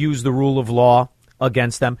misuse the rule of law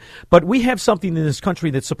against them. But we have something in this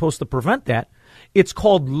country that's supposed to prevent that. It's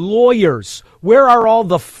called lawyers. Where are all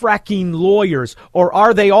the fracking lawyers? Or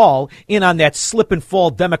are they all in on that slip and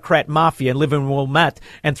fall Democrat mafia and live in Wilmette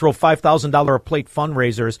and throw $5,000 a plate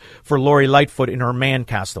fundraisers for Lori Lightfoot in her man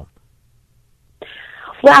costume?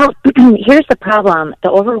 Well, here's the problem.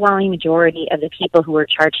 The overwhelming majority of the people who were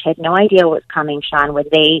charged had no idea what was coming, Sean. When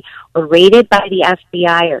they were raided by the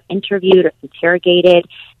FBI or interviewed or interrogated,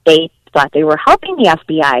 they thought they were helping the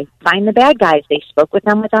FBI find the bad guys. They spoke with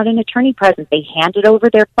them without an attorney present. They handed over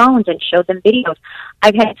their phones and showed them videos.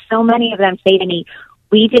 I've had so many of them say to me,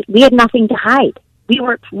 we had nothing to hide. We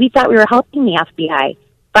thought we were helping the FBI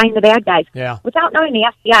find the bad guys. Yeah. Without knowing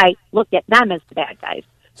the FBI looked at them as the bad guys.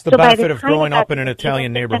 It's the benefit of growing up in an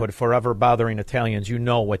Italian neighborhood, forever bothering Italians. You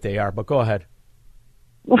know what they are, but go ahead.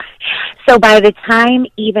 So by the time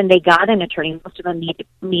even they got an attorney, most of them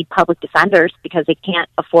need public defenders because they can't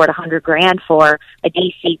afford $100,000 for a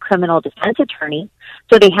D.C. criminal defense attorney.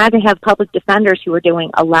 So they had to have public defenders who were doing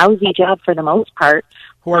a lousy job for the most part.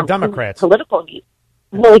 Who are Democrats. Political views.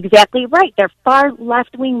 Well, exactly right. They're far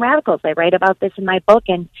left-wing radicals. I write about this in my book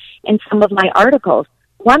and in some of my articles.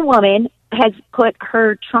 One woman has put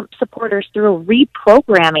her Trump supporters through a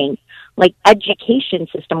reprogramming, like, education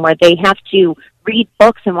system where they have to read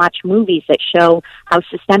books and watch movies that show how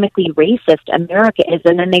systemically racist America is,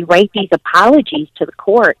 and then they write these apologies to the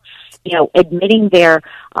court, admitting their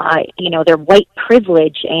white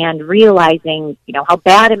privilege and realizing, how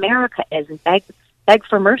bad America is, and beg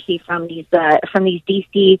for mercy from these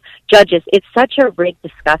DC judges. It's such a rigged,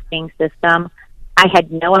 disgusting system. I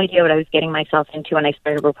had no idea what I was getting myself into when I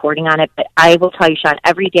started reporting on it, but I will tell you, Sean,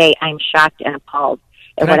 every day I'm shocked and appalled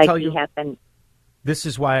at what I see happen. This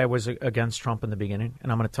is why I was against Trump in the beginning,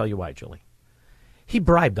 and I'm going to tell you why, Julie. He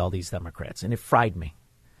bribed all these Democrats, and it fried me.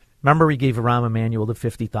 Remember he gave Rahm Emanuel the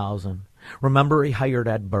 $50,000. Remember he hired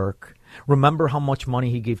Ed Burke. Remember how much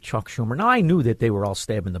money he gave Chuck Schumer. Now, I knew that they were all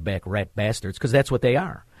stabbed in the back rat bastards, because that's what they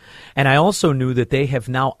are. And I also knew that they have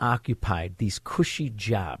now occupied these cushy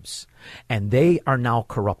jobs, and they are now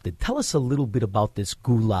corrupted. Tell us a little bit about this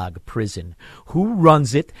Gulag prison, who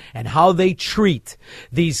runs it, and how they treat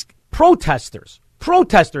these protesters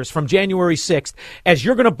from January 6th, as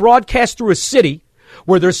you're going to broadcast through a city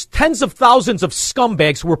where there's tens of thousands of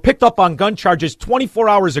scumbags who were picked up on gun charges 24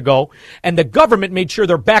 hours ago, and the government made sure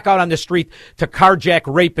they're back out on the street to carjack,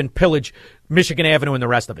 rape, and pillage Michigan Avenue and the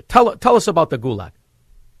rest of it. Tell us about the Gulag.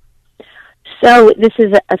 So this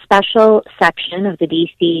is a special section of the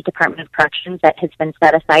D.C. Department of Corrections that has been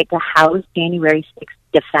set aside to house January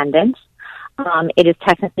 6th defendants. It is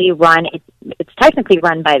technically run. It's technically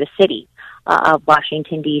run by the city of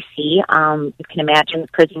Washington, D.C. You can imagine the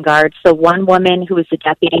prison guards. So one woman who was the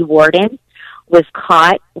deputy warden was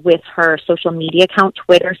caught with her social media account,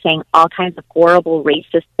 Twitter, saying all kinds of horrible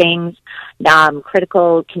racist things,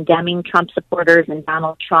 critical, condemning Trump supporters and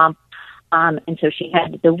Donald Trump. And so she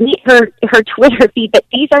had to delete her Twitter feed. But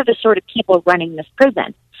these are the sort of people running this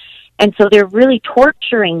prison. And so they're really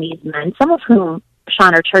torturing these men, some of whom,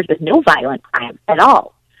 Sean, are charged with no violent crime at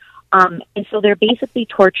all. And so they're basically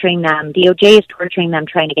torturing them. DOJ is torturing them,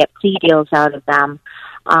 trying to get plea deals out of them.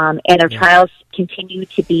 And their trials continue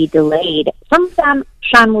to be delayed. Some of them,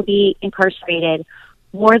 Sean, will be incarcerated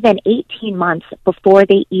more than 18 months before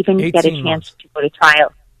they even get a chance to go to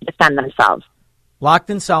trial to defend themselves. Locked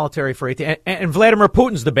in solitary for 18. And Vladimir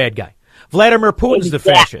Putin's the bad guy. Vladimir Putin's the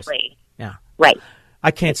fascist. Yeah. Right.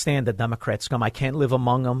 I can't stand the Democrat scum. I can't live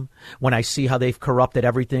among them when I see how they've corrupted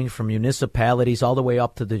everything from municipalities all the way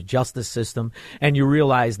up to the justice system. And you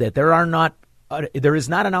realize that there is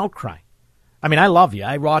not an outcry. I mean, I love you.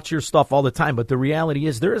 I watch your stuff all the time. But the reality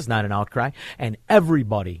is there is not an outcry. And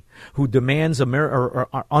everybody who demands or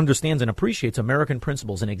understands and appreciates American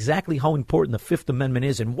principles and exactly how important the Fifth Amendment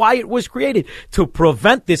is and why it was created to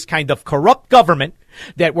prevent this kind of corrupt government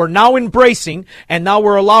that we're now embracing, and now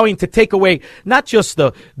we're allowing to take away not just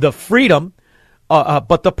the freedom,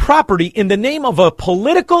 but the property in the name of a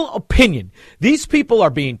political opinion. These people are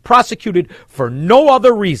being prosecuted for no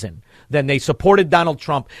other reason than they supported Donald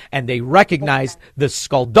Trump, and they recognized the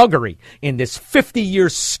skullduggery in this 50-year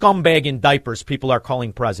scumbag in diapers people are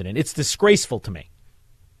calling president. It's disgraceful to me.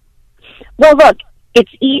 Well, look,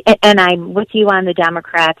 and I'm with you on the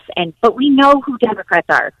Democrats, but we know who Democrats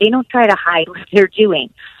are. They don't try to hide what they're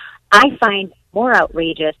doing. I find more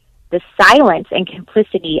outrageous the silence and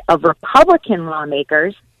complicity of Republican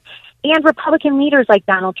lawmakers and Republican leaders like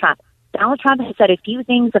Donald Trump. Donald Trump has said a few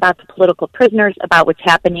things about the political prisoners, about what's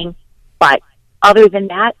happening, but other than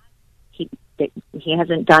that, he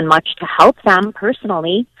hasn't done much to help them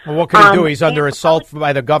personally. Well, what can he do? He's under assault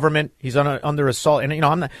by the government. He's under assault, and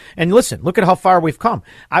I'm not. And listen, look at how far we've come.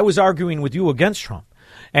 I was arguing with you against Trump,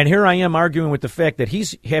 and here I am arguing with the fact that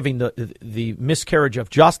he's having the miscarriage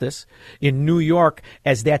of justice in New York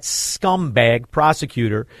as that scumbag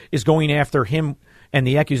prosecutor is going after him. And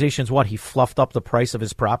the accusation's what? He fluffed up the price of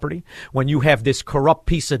his property? When you have this corrupt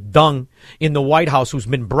piece of dung in the White House who's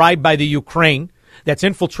been bribed by the Ukraine, that's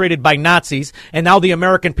infiltrated by Nazis, and now the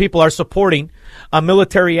American people are supporting a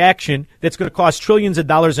military action that's going to cost trillions of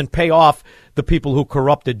dollars and pay off the people who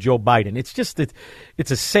corrupted Joe Biden.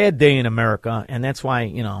 It's a sad day in America, and that's why,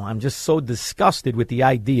 I'm just so disgusted with the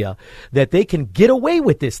idea that they can get away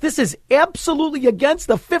with this. This is absolutely against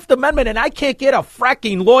the Fifth Amendment, and I can't get a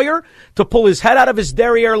fracking lawyer to pull his head out of his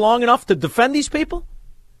derriere long enough to defend these people?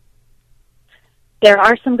 There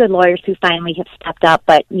are some good lawyers who finally have stepped up,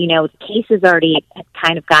 but, the case has already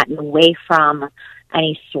kind of gotten away from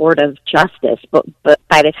any sort of justice. But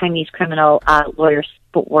by the time these criminal lawyers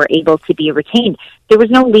were able to be retained, there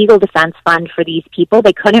was no legal defense fund for these people.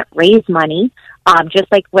 They couldn't raise money,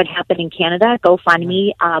 just like what happened in Canada.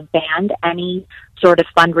 GoFundMe banned any sort of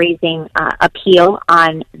fundraising appeal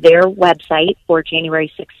on their website for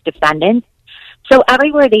January 6th defendants. So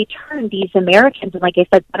everywhere they turn, these Americans, and like I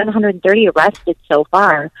said, 730 arrested so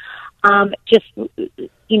far, was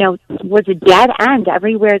a dead end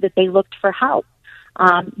everywhere that they looked for help.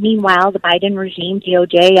 Meanwhile, the Biden regime,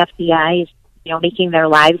 DOJ, FBI, is making their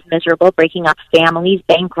lives miserable, breaking up families,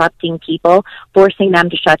 bankrupting people, forcing them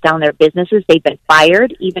to shut down their businesses. They've been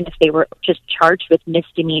fired, even if they were just charged with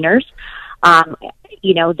misdemeanors.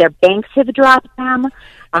 Their banks have dropped them.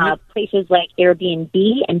 Places like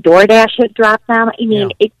Airbnb and DoorDash have dropped them. I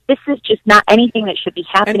mean, this is just not anything that should be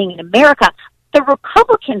happening in America. The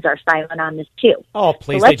Republicans are silent on this, too. Oh,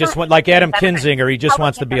 please. So they just want, like Adam Kinzinger, he just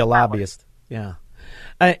wants to be a lobbyist. Yeah.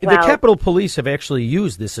 The Capitol Police have actually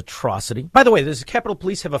used this atrocity. By the way, does the Capitol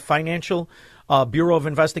Police have a financial Bureau of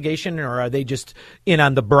Investigation, or are they just in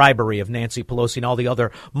on the bribery of Nancy Pelosi and all the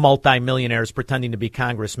other multimillionaires pretending to be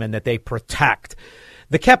congressmen that they protect?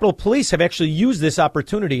 The Capitol Police have actually used this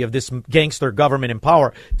opportunity of this gangster government in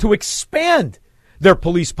power to expand their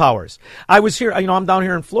police powers. I was here, I'm down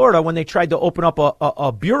here in Florida when they tried to open up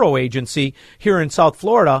a bureau agency here in South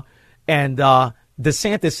Florida, and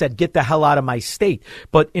DeSantis said, get the hell out of my state.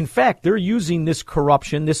 But in fact, they're using this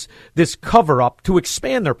corruption, this cover-up to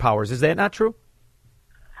expand their powers. Is that not true?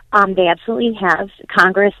 They absolutely have.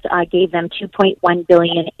 Congress gave them $2.1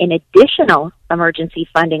 billion in additional emergency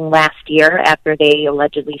funding last year after they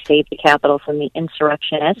allegedly saved the Capitol from the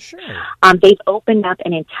insurrectionists. Sure. They've opened up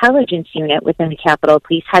an intelligence unit within the Capitol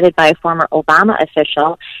Police headed by a former Obama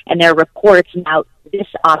official, and their reports now. This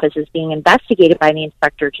office is being investigated by the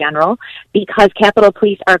Inspector General because Capitol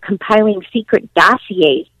Police are compiling secret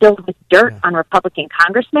dossiers filled with dirt on Republican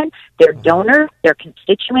congressmen, their donors, their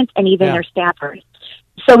constituents, and even their staffers.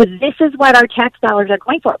 So this is what our tax dollars are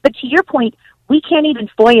going for. But to your point, we can't even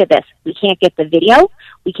FOIA this. We can't get the video.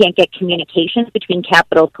 We can't get communications between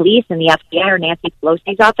Capitol Police and the FBI or Nancy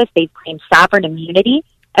Pelosi's office. They've claimed sovereign immunity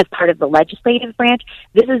as part of the legislative branch.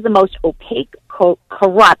 This is the most opaque,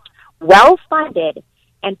 corrupt, well-funded,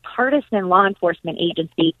 and partisan law enforcement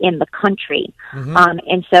agency in the country.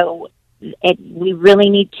 And so we really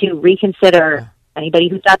need to reconsider anybody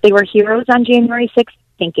who thought they were heroes on January 6th,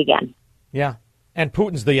 think again. Yeah. And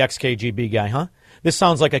Putin's the ex-KGB guy, huh? This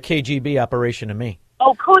sounds like a KGB operation to me.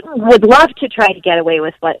 Oh, Putin would love to try to get away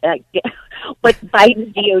with what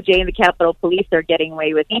Biden's DOJ and the Capitol Police are getting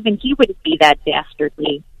away with. Even he wouldn't be that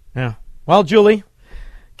dastardly. Yeah. Well, Julie,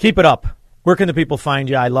 keep it up. Where can the people find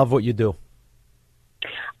you? I love what you do.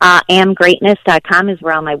 Amgreatness.com is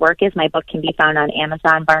where all my work is. My book can be found on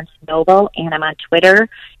Amazon, Barnes & Noble, and I'm on Twitter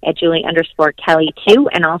at Julie_Kelly too,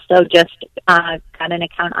 and also just got an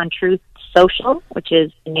account on Truth Social, which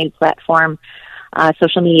is a new platform,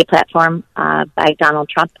 social media platform by Donald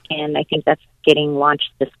Trump, and I think that's getting launched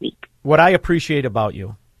this week. What I appreciate about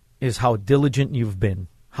you is how diligent you've been,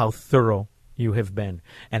 how thorough you have been,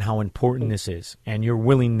 and how important this is, and your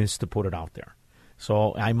willingness to put it out there.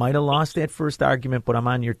 So I might have lost that first argument, but I'm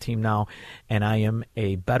on your team now, and I am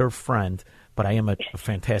a better friend, but I am a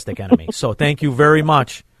fantastic enemy. So thank you very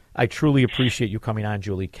much. I truly appreciate you coming on,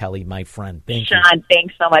 Julie Kelly, my friend. Thank you. Sean,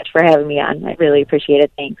 thanks so much for having me on. I really appreciate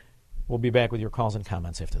it. Thanks. We'll be back with your calls and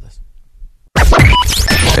comments after this.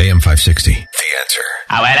 AM 560. The Answer.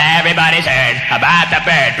 Well, everybody's heard about the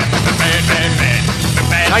bird.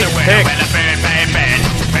 Nice pick.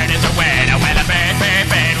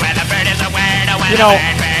 You know,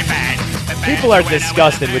 people are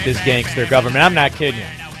disgusted with this gangster government. I'm not kidding you.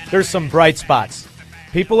 There's some bright spots.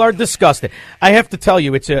 People are disgusted. I have to tell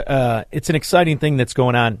you, it's an exciting thing that's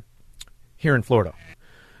going on here in Florida.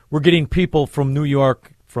 We're getting people from New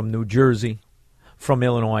York, from New Jersey, from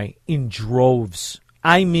Illinois in droves.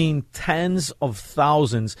 I mean tens of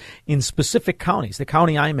thousands in specific counties. The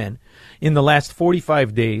county I'm in the last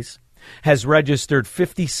 45 days, has registered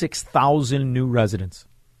 56,000 new residents.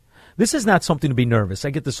 This is not something to be nervous. I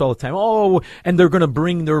get this all the time. Oh, and they're going to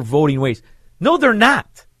bring their voting ways. No, they're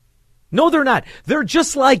not. No, they're not. They're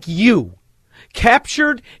just like you,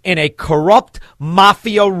 captured in a corrupt,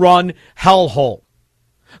 mafia-run hellhole.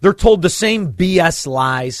 They're told the same BS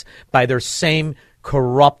lies by their same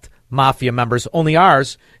corrupt mafia members, only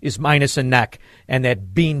ours is minus a neck and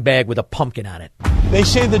that beanbag with a pumpkin on it. They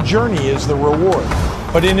say the journey is the reward,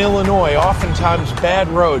 but in Illinois, oftentimes bad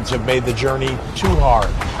roads have made the journey too hard.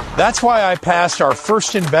 That's why I passed our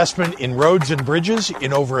first investment in roads and bridges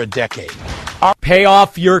in over a decade. Pay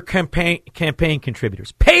off your campaign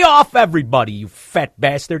contributors. Pay off everybody, you fat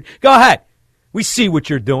bastard. Go ahead. We see what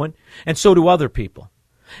you're doing, and so do other people.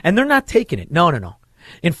 And they're not taking it. No.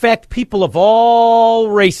 In fact, people of all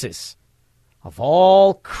races, of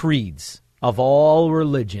all creeds, of all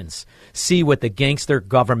religions, see what the gangster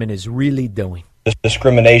government is really doing. The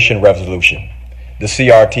discrimination resolution, the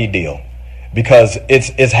CRT deal, because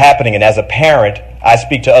it's happening. And as a parent, I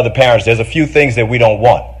speak to other parents. There's a few things that we don't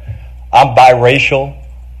want. I'm biracial,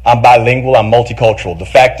 I'm bilingual, I'm multicultural. The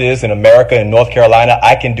fact is, in America, in North Carolina,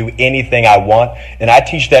 I can do anything I want, and I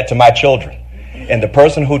teach that to my children. And the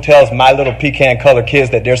person who tells my little pecan-colored kids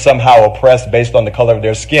that they're somehow oppressed based on the color of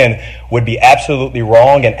their skin would be absolutely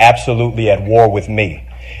wrong and absolutely at war with me.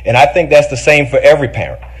 And I think that's the same for every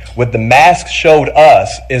parent. What the mask showed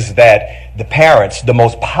us is that the parents, the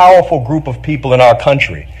most powerful group of people in our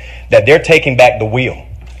country, that they're taking back the wheel.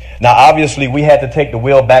 Now, obviously, we had to take the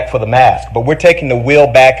wheel back for the mask, but we're taking the wheel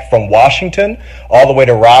back from Washington all the way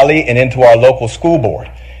to Raleigh and into our local school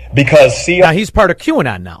board. Because now he's part of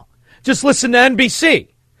QAnon now. Just listen to NBC.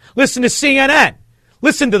 Listen to CNN.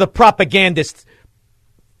 Listen to the propagandist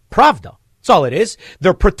Pravda. That's all it is.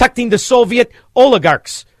 They're protecting the Soviet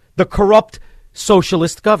oligarchs, the corrupt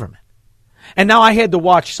socialist government. And now I had to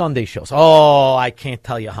watch Sunday shows. Oh, I can't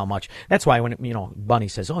tell you how much. That's why when, Bunny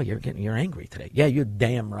says, oh, you're angry today. Yeah, you're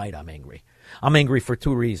damn right I'm angry. I'm angry for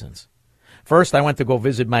two reasons. First, I went to go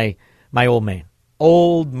visit my old man,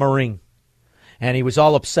 old Marine. And he was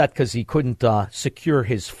all upset because he couldn't secure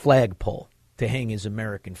his flagpole to hang his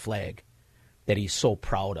American flag that he's so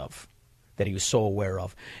proud of, that he was so aware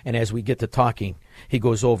of. And as we get to talking, he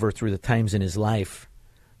goes over through the times in his life.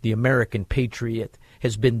 The American patriot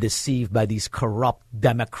has been deceived by these corrupt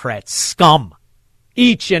Democrat scum.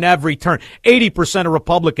 Each and every turn. 80% of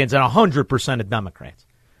Republicans and 100% of Democrats.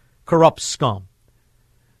 Corrupt scum.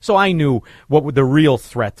 So I knew what was the real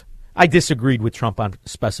threat. I disagreed with Trump on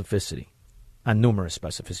specificity, on numerous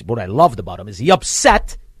specificity. What I loved about him is he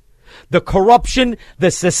upset the corruption, the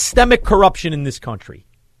systemic corruption in this country.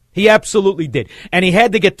 He absolutely did. And he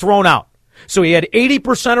had to get thrown out. So he had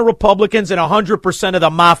 80% of Republicans and 100% of the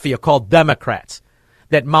mafia called Democrats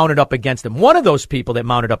that mounted up against him. One of those people that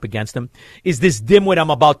mounted up against him is this dimwit I'm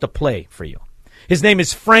about to play for you. His name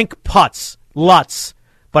is Frank Lutz,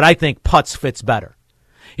 but I think Putz fits better.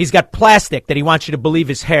 He's got plastic that he wants you to believe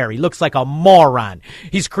is hair. He looks like a moron.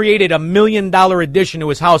 He's created $1 million addition to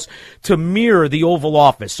his house to mirror the Oval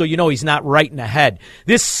Office, so you know he's not right in the head.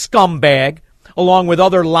 This scumbag, along with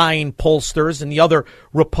other lying pollsters and the other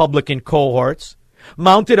Republican cohorts,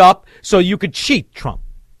 mounted up so you could cheat Trump.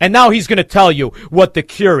 And now he's going to tell you what the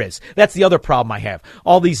cure is. That's the other problem I have.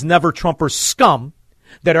 All these never-Trumper scum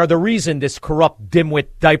that are the reason this corrupt, dimwit,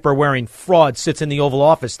 diaper-wearing fraud sits in the Oval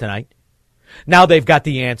Office tonight. Now they've got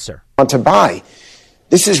the answer. To buy.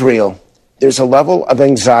 This is real. There's a level of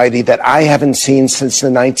anxiety that I haven't seen since the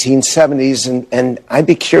 1970s, and I'd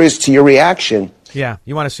be curious to your reaction. Yeah,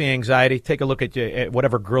 you want to see anxiety? Take a look at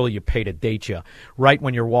whatever girl you pay to date you, right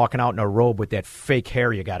when you're walking out in a robe with that fake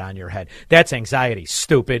hair you got on your head. That's anxiety,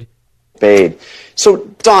 stupid. So,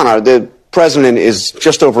 Donna, the president is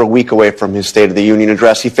just over a week away from his State of the Union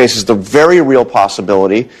address. He faces the very real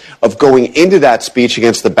possibility of going into that speech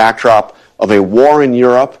against the backdrop of a war in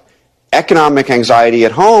Europe, economic anxiety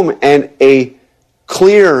at home, and a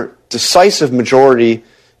clear, decisive majority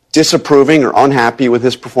disapproving or unhappy with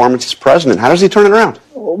his performance as president. How does he turn it around?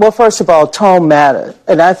 Well, first of all, tone matters.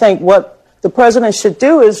 And I think what the president should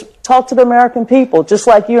do is talk to the American people, just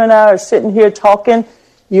like you and I are sitting here talking.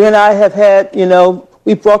 You and I have had,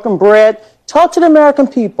 we've broken bread. Talk to the American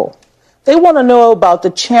people. They want to know about the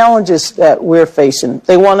challenges that we're facing.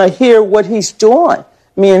 They want to hear what he's doing.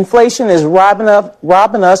 I mean, inflation is robbing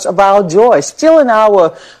us of our joy, stealing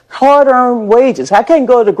our hard-earned wages. I can't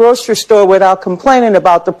go to the grocery store without complaining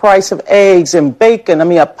about the price of eggs and bacon. I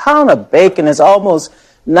mean, a pound of bacon is almost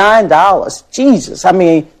 $9. Jesus. I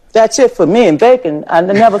mean, that's it for me and bacon. I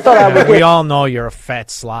never thought I would get. We all know you're a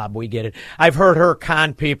fat slob. We get it. I've heard her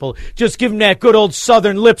con people. Just give them that good old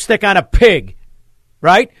Southern lipstick on a pig,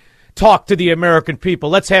 right? Talk to the American people.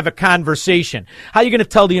 Let's have a conversation. How are you going to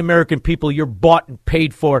tell the American people you're bought and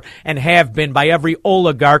paid for and have been by every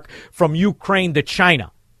oligarch from Ukraine to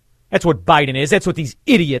China? That's what Biden is. That's what these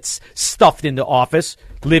idiots stuffed into office,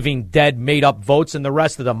 living dead, made-up votes, and the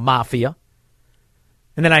rest of the mafia.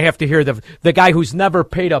 And then I have to hear the guy who's never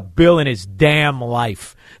paid a bill in his damn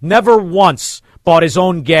life, never once bought his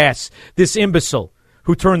own gas, this imbecile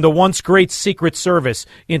who turned the once great Secret Service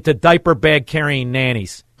into diaper bag-carrying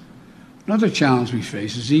nannies. Another challenge we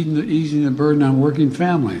face is easing the burden on working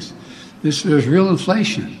families. There's real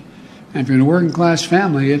inflation. And if you're in a working class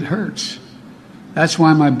family, it hurts. That's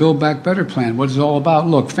why my Build Back Better plan, what it's all about.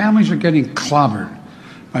 Look, families are getting clobbered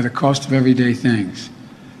by the cost of everyday things.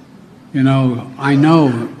 I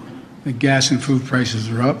know that gas and food prices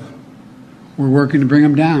are up. We're working to bring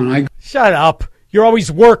them down. Shut up. You're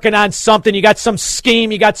always working on something. You got some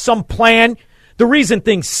scheme. You got some plan. The reason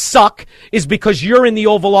things suck is because you're in the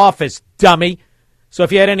Oval Office, dummy. So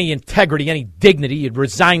if you had any integrity, any dignity, you'd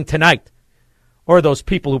resign tonight. Or those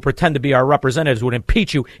people who pretend to be our representatives would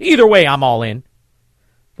impeach you. Either way, I'm all in.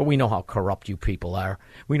 But we know how corrupt you people are.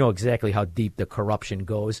 We know exactly how deep the corruption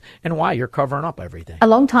goes and why you're covering up everything. A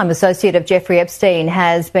longtime associate of Jeffrey Epstein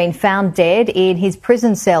has been found dead in his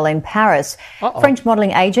prison cell in Paris. French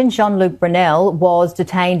modelling agent Jean-Luc Brunel was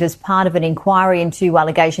detained as part of an inquiry into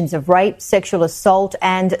allegations of rape, sexual assault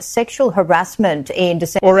and sexual harassment in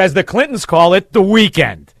December. Or as the Clintons call it, the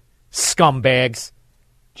weekend. Scumbags.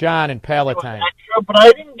 John in Palatine. But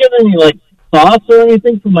I didn't get any, thoughts or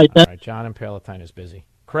anything from my dad. All right, John in Palatine is busy.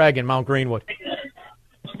 Craig in Mount Greenwood.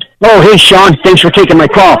 Oh, hey, Sean. Thanks for taking my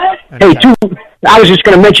call. Hey, I was just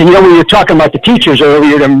going to mention, when you were talking about the teachers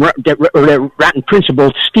earlier, the rotten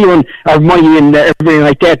principals stealing our money and everything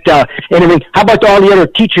like that, and everything. How about all the other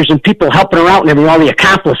teachers and people helping her out and everything, all the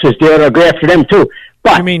accomplices? They ought to go after them, too.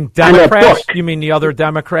 But you mean Democrats? You mean the other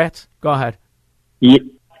Democrats? Go ahead. Yep.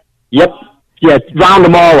 Yeah, round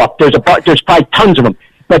them all up. There's probably tons of them.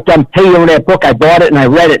 But, hey, that book, I bought it and I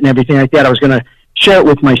read it and everything like that. I was going to share it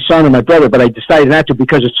with my son and my brother, but I decided not to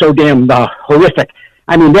because it's so damn horrific.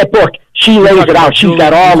 I mean, that book, she lays it out. She's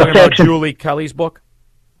got all the facts. Julie Kelly's book?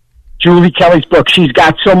 Julie Kelly's book. She's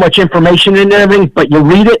got so much information in everything, but you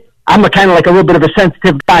read it. I'm kind of like a little bit of a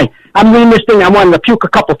sensitive guy. I'm reading this thing. I wanted to puke a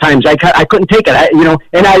couple times. I couldn't take it. It'll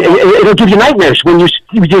give you nightmares when you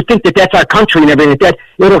think that that's our country and everything. That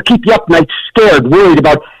it'll keep you up nights, scared, worried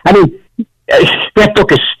about. I mean, that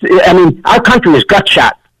book is. I mean, our country is gut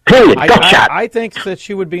shot. Period. Gut shot. I think that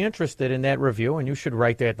she would be interested in that review, and you should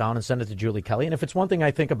write that down and send it to Julie Kelly. And if it's one thing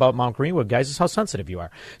I think about Mount Greenwood, guys, is how sensitive you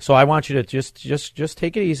are. So I want you to just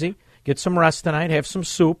take it easy, get some rest tonight, have some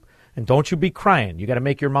soup. And don't you be crying. You got to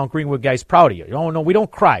make your Mount Greenwood guys proud of you. Oh, no, we don't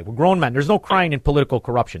cry. We're grown men. There's no crying in political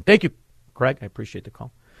corruption. Thank you, Craig. I appreciate the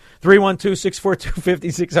call.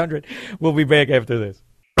 312-642-5600. We'll be back after this.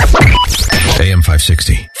 AM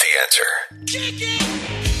 560. The Answer.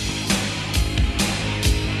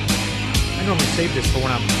 I normally save this for when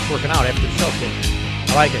I'm working out after the show, kid.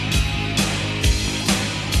 I like it.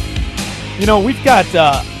 You know, we've got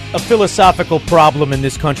a philosophical problem in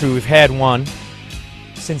this country. We've had one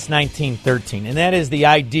since 1913, and that is the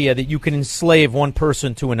idea that you can enslave one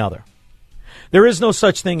person to another. There is no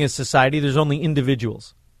such thing as society. There's only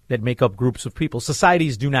individuals that make up groups of people.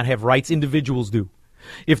 Societies do not have rights. Individuals do.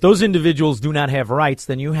 If those individuals do not have rights,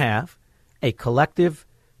 then you have a collective,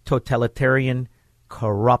 totalitarian,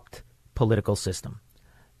 corrupt political system.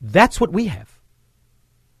 That's what we have.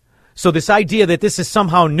 So this idea that this is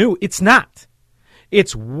somehow new, it's not.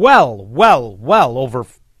 It's well over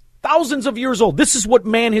thousands of years old. This is what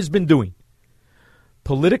man has been doing.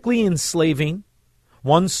 Politically enslaving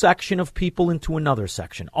one section of people into another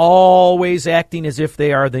section, always acting as if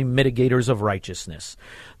they are the mitigators of righteousness.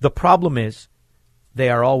 The problem is they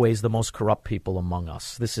are always the most corrupt people among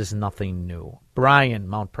us. This is nothing new. Brian,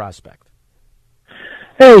 Mount Prospect.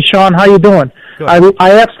 Hey, Sean, how you doing? I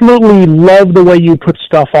absolutely love the way you put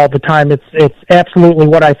stuff all the time. It's absolutely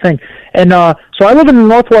what I think. And so I live in the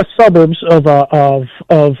northwest suburbs of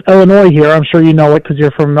Illinois here. I'm sure you know it because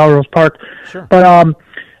you're from Melrose Park. Sure. But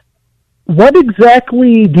what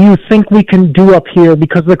exactly do you think we can do up here?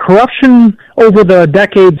 Because the corruption over the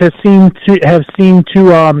decades has seemed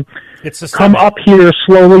to come up here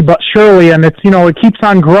slowly but surely, and it keeps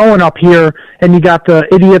on growing up here. And you got the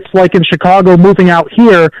idiots like in Chicago moving out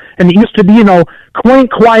here, and it used to be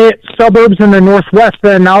quaint, quiet suburbs in the northwest.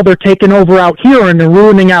 Then now they're taking over out here, and they're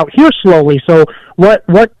ruining out here slowly. So what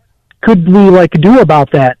could we do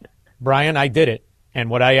about that? Brian, I did it,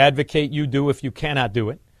 and what I advocate you do if you cannot do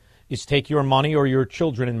it is take your money or your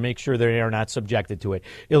children and make sure they are not subjected to it.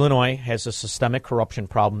 Illinois has a systemic corruption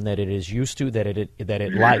problem that it is used to, that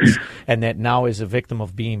it likes, and that now is a victim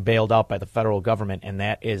of being bailed out by the federal government, and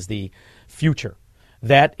that is the future.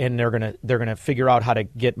 That, and they're gonna figure out how to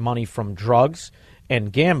get money from drugs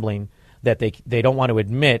and gambling that they don't want to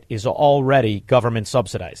admit is already government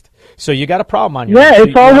subsidized. So you got a problem on your hands. Yeah,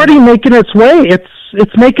 it's already making its way.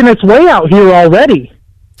 It's making its way out here already.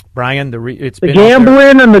 Brian, it's the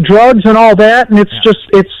gambling and the drugs and all that, and it's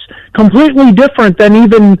completely different than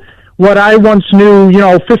even what I once knew,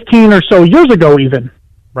 15 or so years ago even.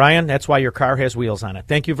 Brian, that's why your car has wheels on it.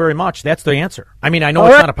 Thank you very much. That's the answer. I mean, I know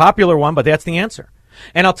it's not a popular one, but that's the answer.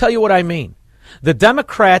 And I'll tell you what I mean. The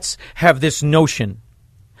Democrats have this notion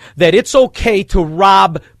that it's okay to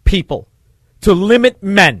rob people, to limit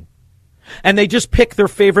men, and they just pick their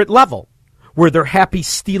favorite level, where they're happy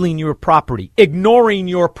stealing your property, ignoring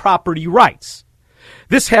your property rights.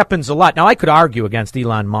 This happens a lot. Now, I could argue against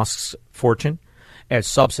Elon Musk's fortune as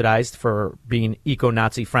subsidized for being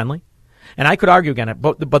eco-Nazi friendly, and I could argue against it.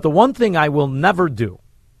 But the one thing I will never do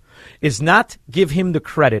is not give him the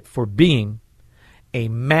credit for being a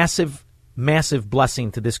massive, massive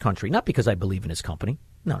blessing to this country. Not because I believe in his company.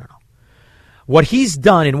 No. What he's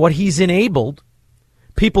done and what he's enabled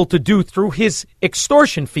people to do through his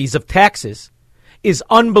extortion fees of taxes is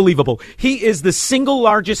unbelievable. He is the single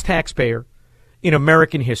largest taxpayer in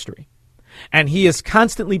American history. And he is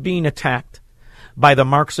constantly being attacked by the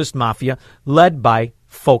Marxist mafia led by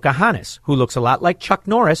Pocahontas, who looks a lot like Chuck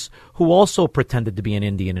Norris, who also pretended to be an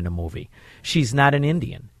Indian in a movie. She's not an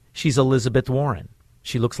Indian. She's Elizabeth Warren.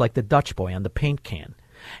 She looks like the Dutch boy on the paint can.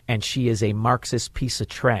 And she is a Marxist piece of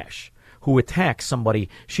trash who attacks somebody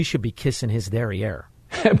she should be kissing his derriere.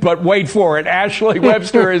 But wait for it. Ashley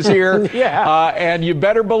Webster is here. Yeah. And you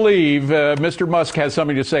better believe Mr. Musk has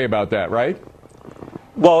something to say about that, right?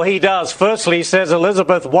 Well, he does. Firstly, he says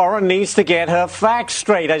Elizabeth Warren needs to get her facts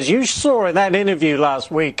straight. As you saw in that interview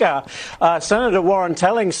last week, Senator Warren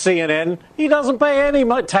telling CNN he doesn't pay any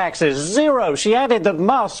taxes, zero. She added that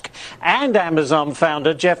Musk and Amazon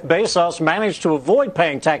founder Jeff Bezos managed to avoid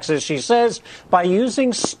paying taxes, she says, by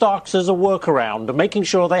using stocks as a workaround, making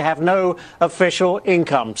sure they have no official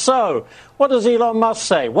income. So, what does Elon Musk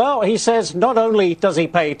say? Well, he says not only does he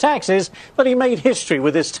pay taxes, but he made history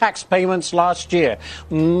with his tax payments last year.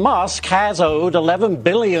 Musk has owed $11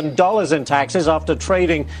 billion in taxes after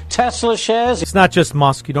trading Tesla shares. It's not just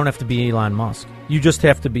Musk. You don't have to be Elon Musk. You just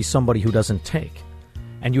have to be somebody who doesn't take.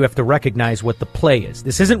 And you have to recognize what the play is.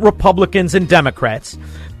 This isn't Republicans and Democrats.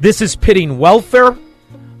 This is pitting welfare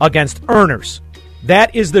against earners.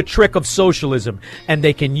 That is the trick of socialism. And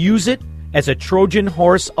they can use it as a Trojan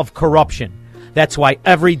horse of corruption. That's why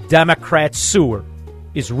every Democrat sewer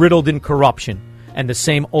is riddled in corruption, and the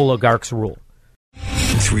same oligarchs rule.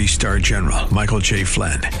 3-star General Michael J.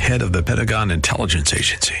 Flynn, head of the Pentagon Intelligence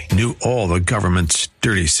Agency, knew all the government's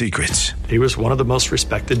dirty secrets. He was one of the most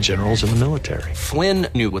respected generals in the military. Flynn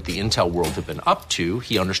knew what the intel world had been up to.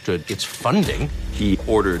 He understood its funding. He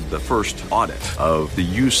ordered the first audit of the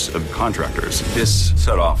use of contractors. This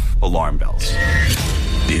set off alarm bells.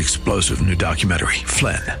 The explosive new documentary,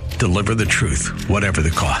 Flynn, Deliver the Truth, Whatever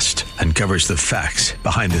the Cost, uncovers the facts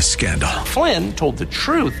behind this scandal. Flynn told the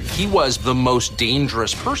truth. He was the most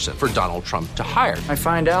dangerous person for Donald Trump to hire. I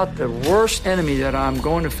find out the worst enemy that I'm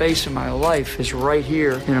going to face in my life is right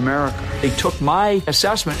here in America. They took my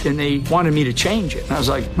assessment and they wanted me to change it. And I was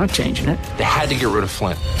like, I'm not changing it. They had to get rid of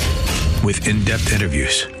Flynn. With in-depth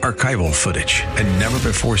interviews, archival footage, and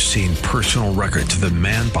never-before-seen personal records of the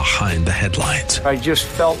man behind the headlines. I just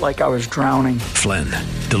felt like I was drowning. Flynn,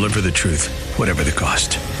 Deliver the Truth, Whatever the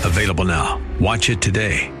Cost. Available now. Watch it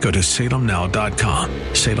today. Go to salemnow.com.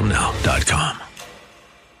 salemnow.com.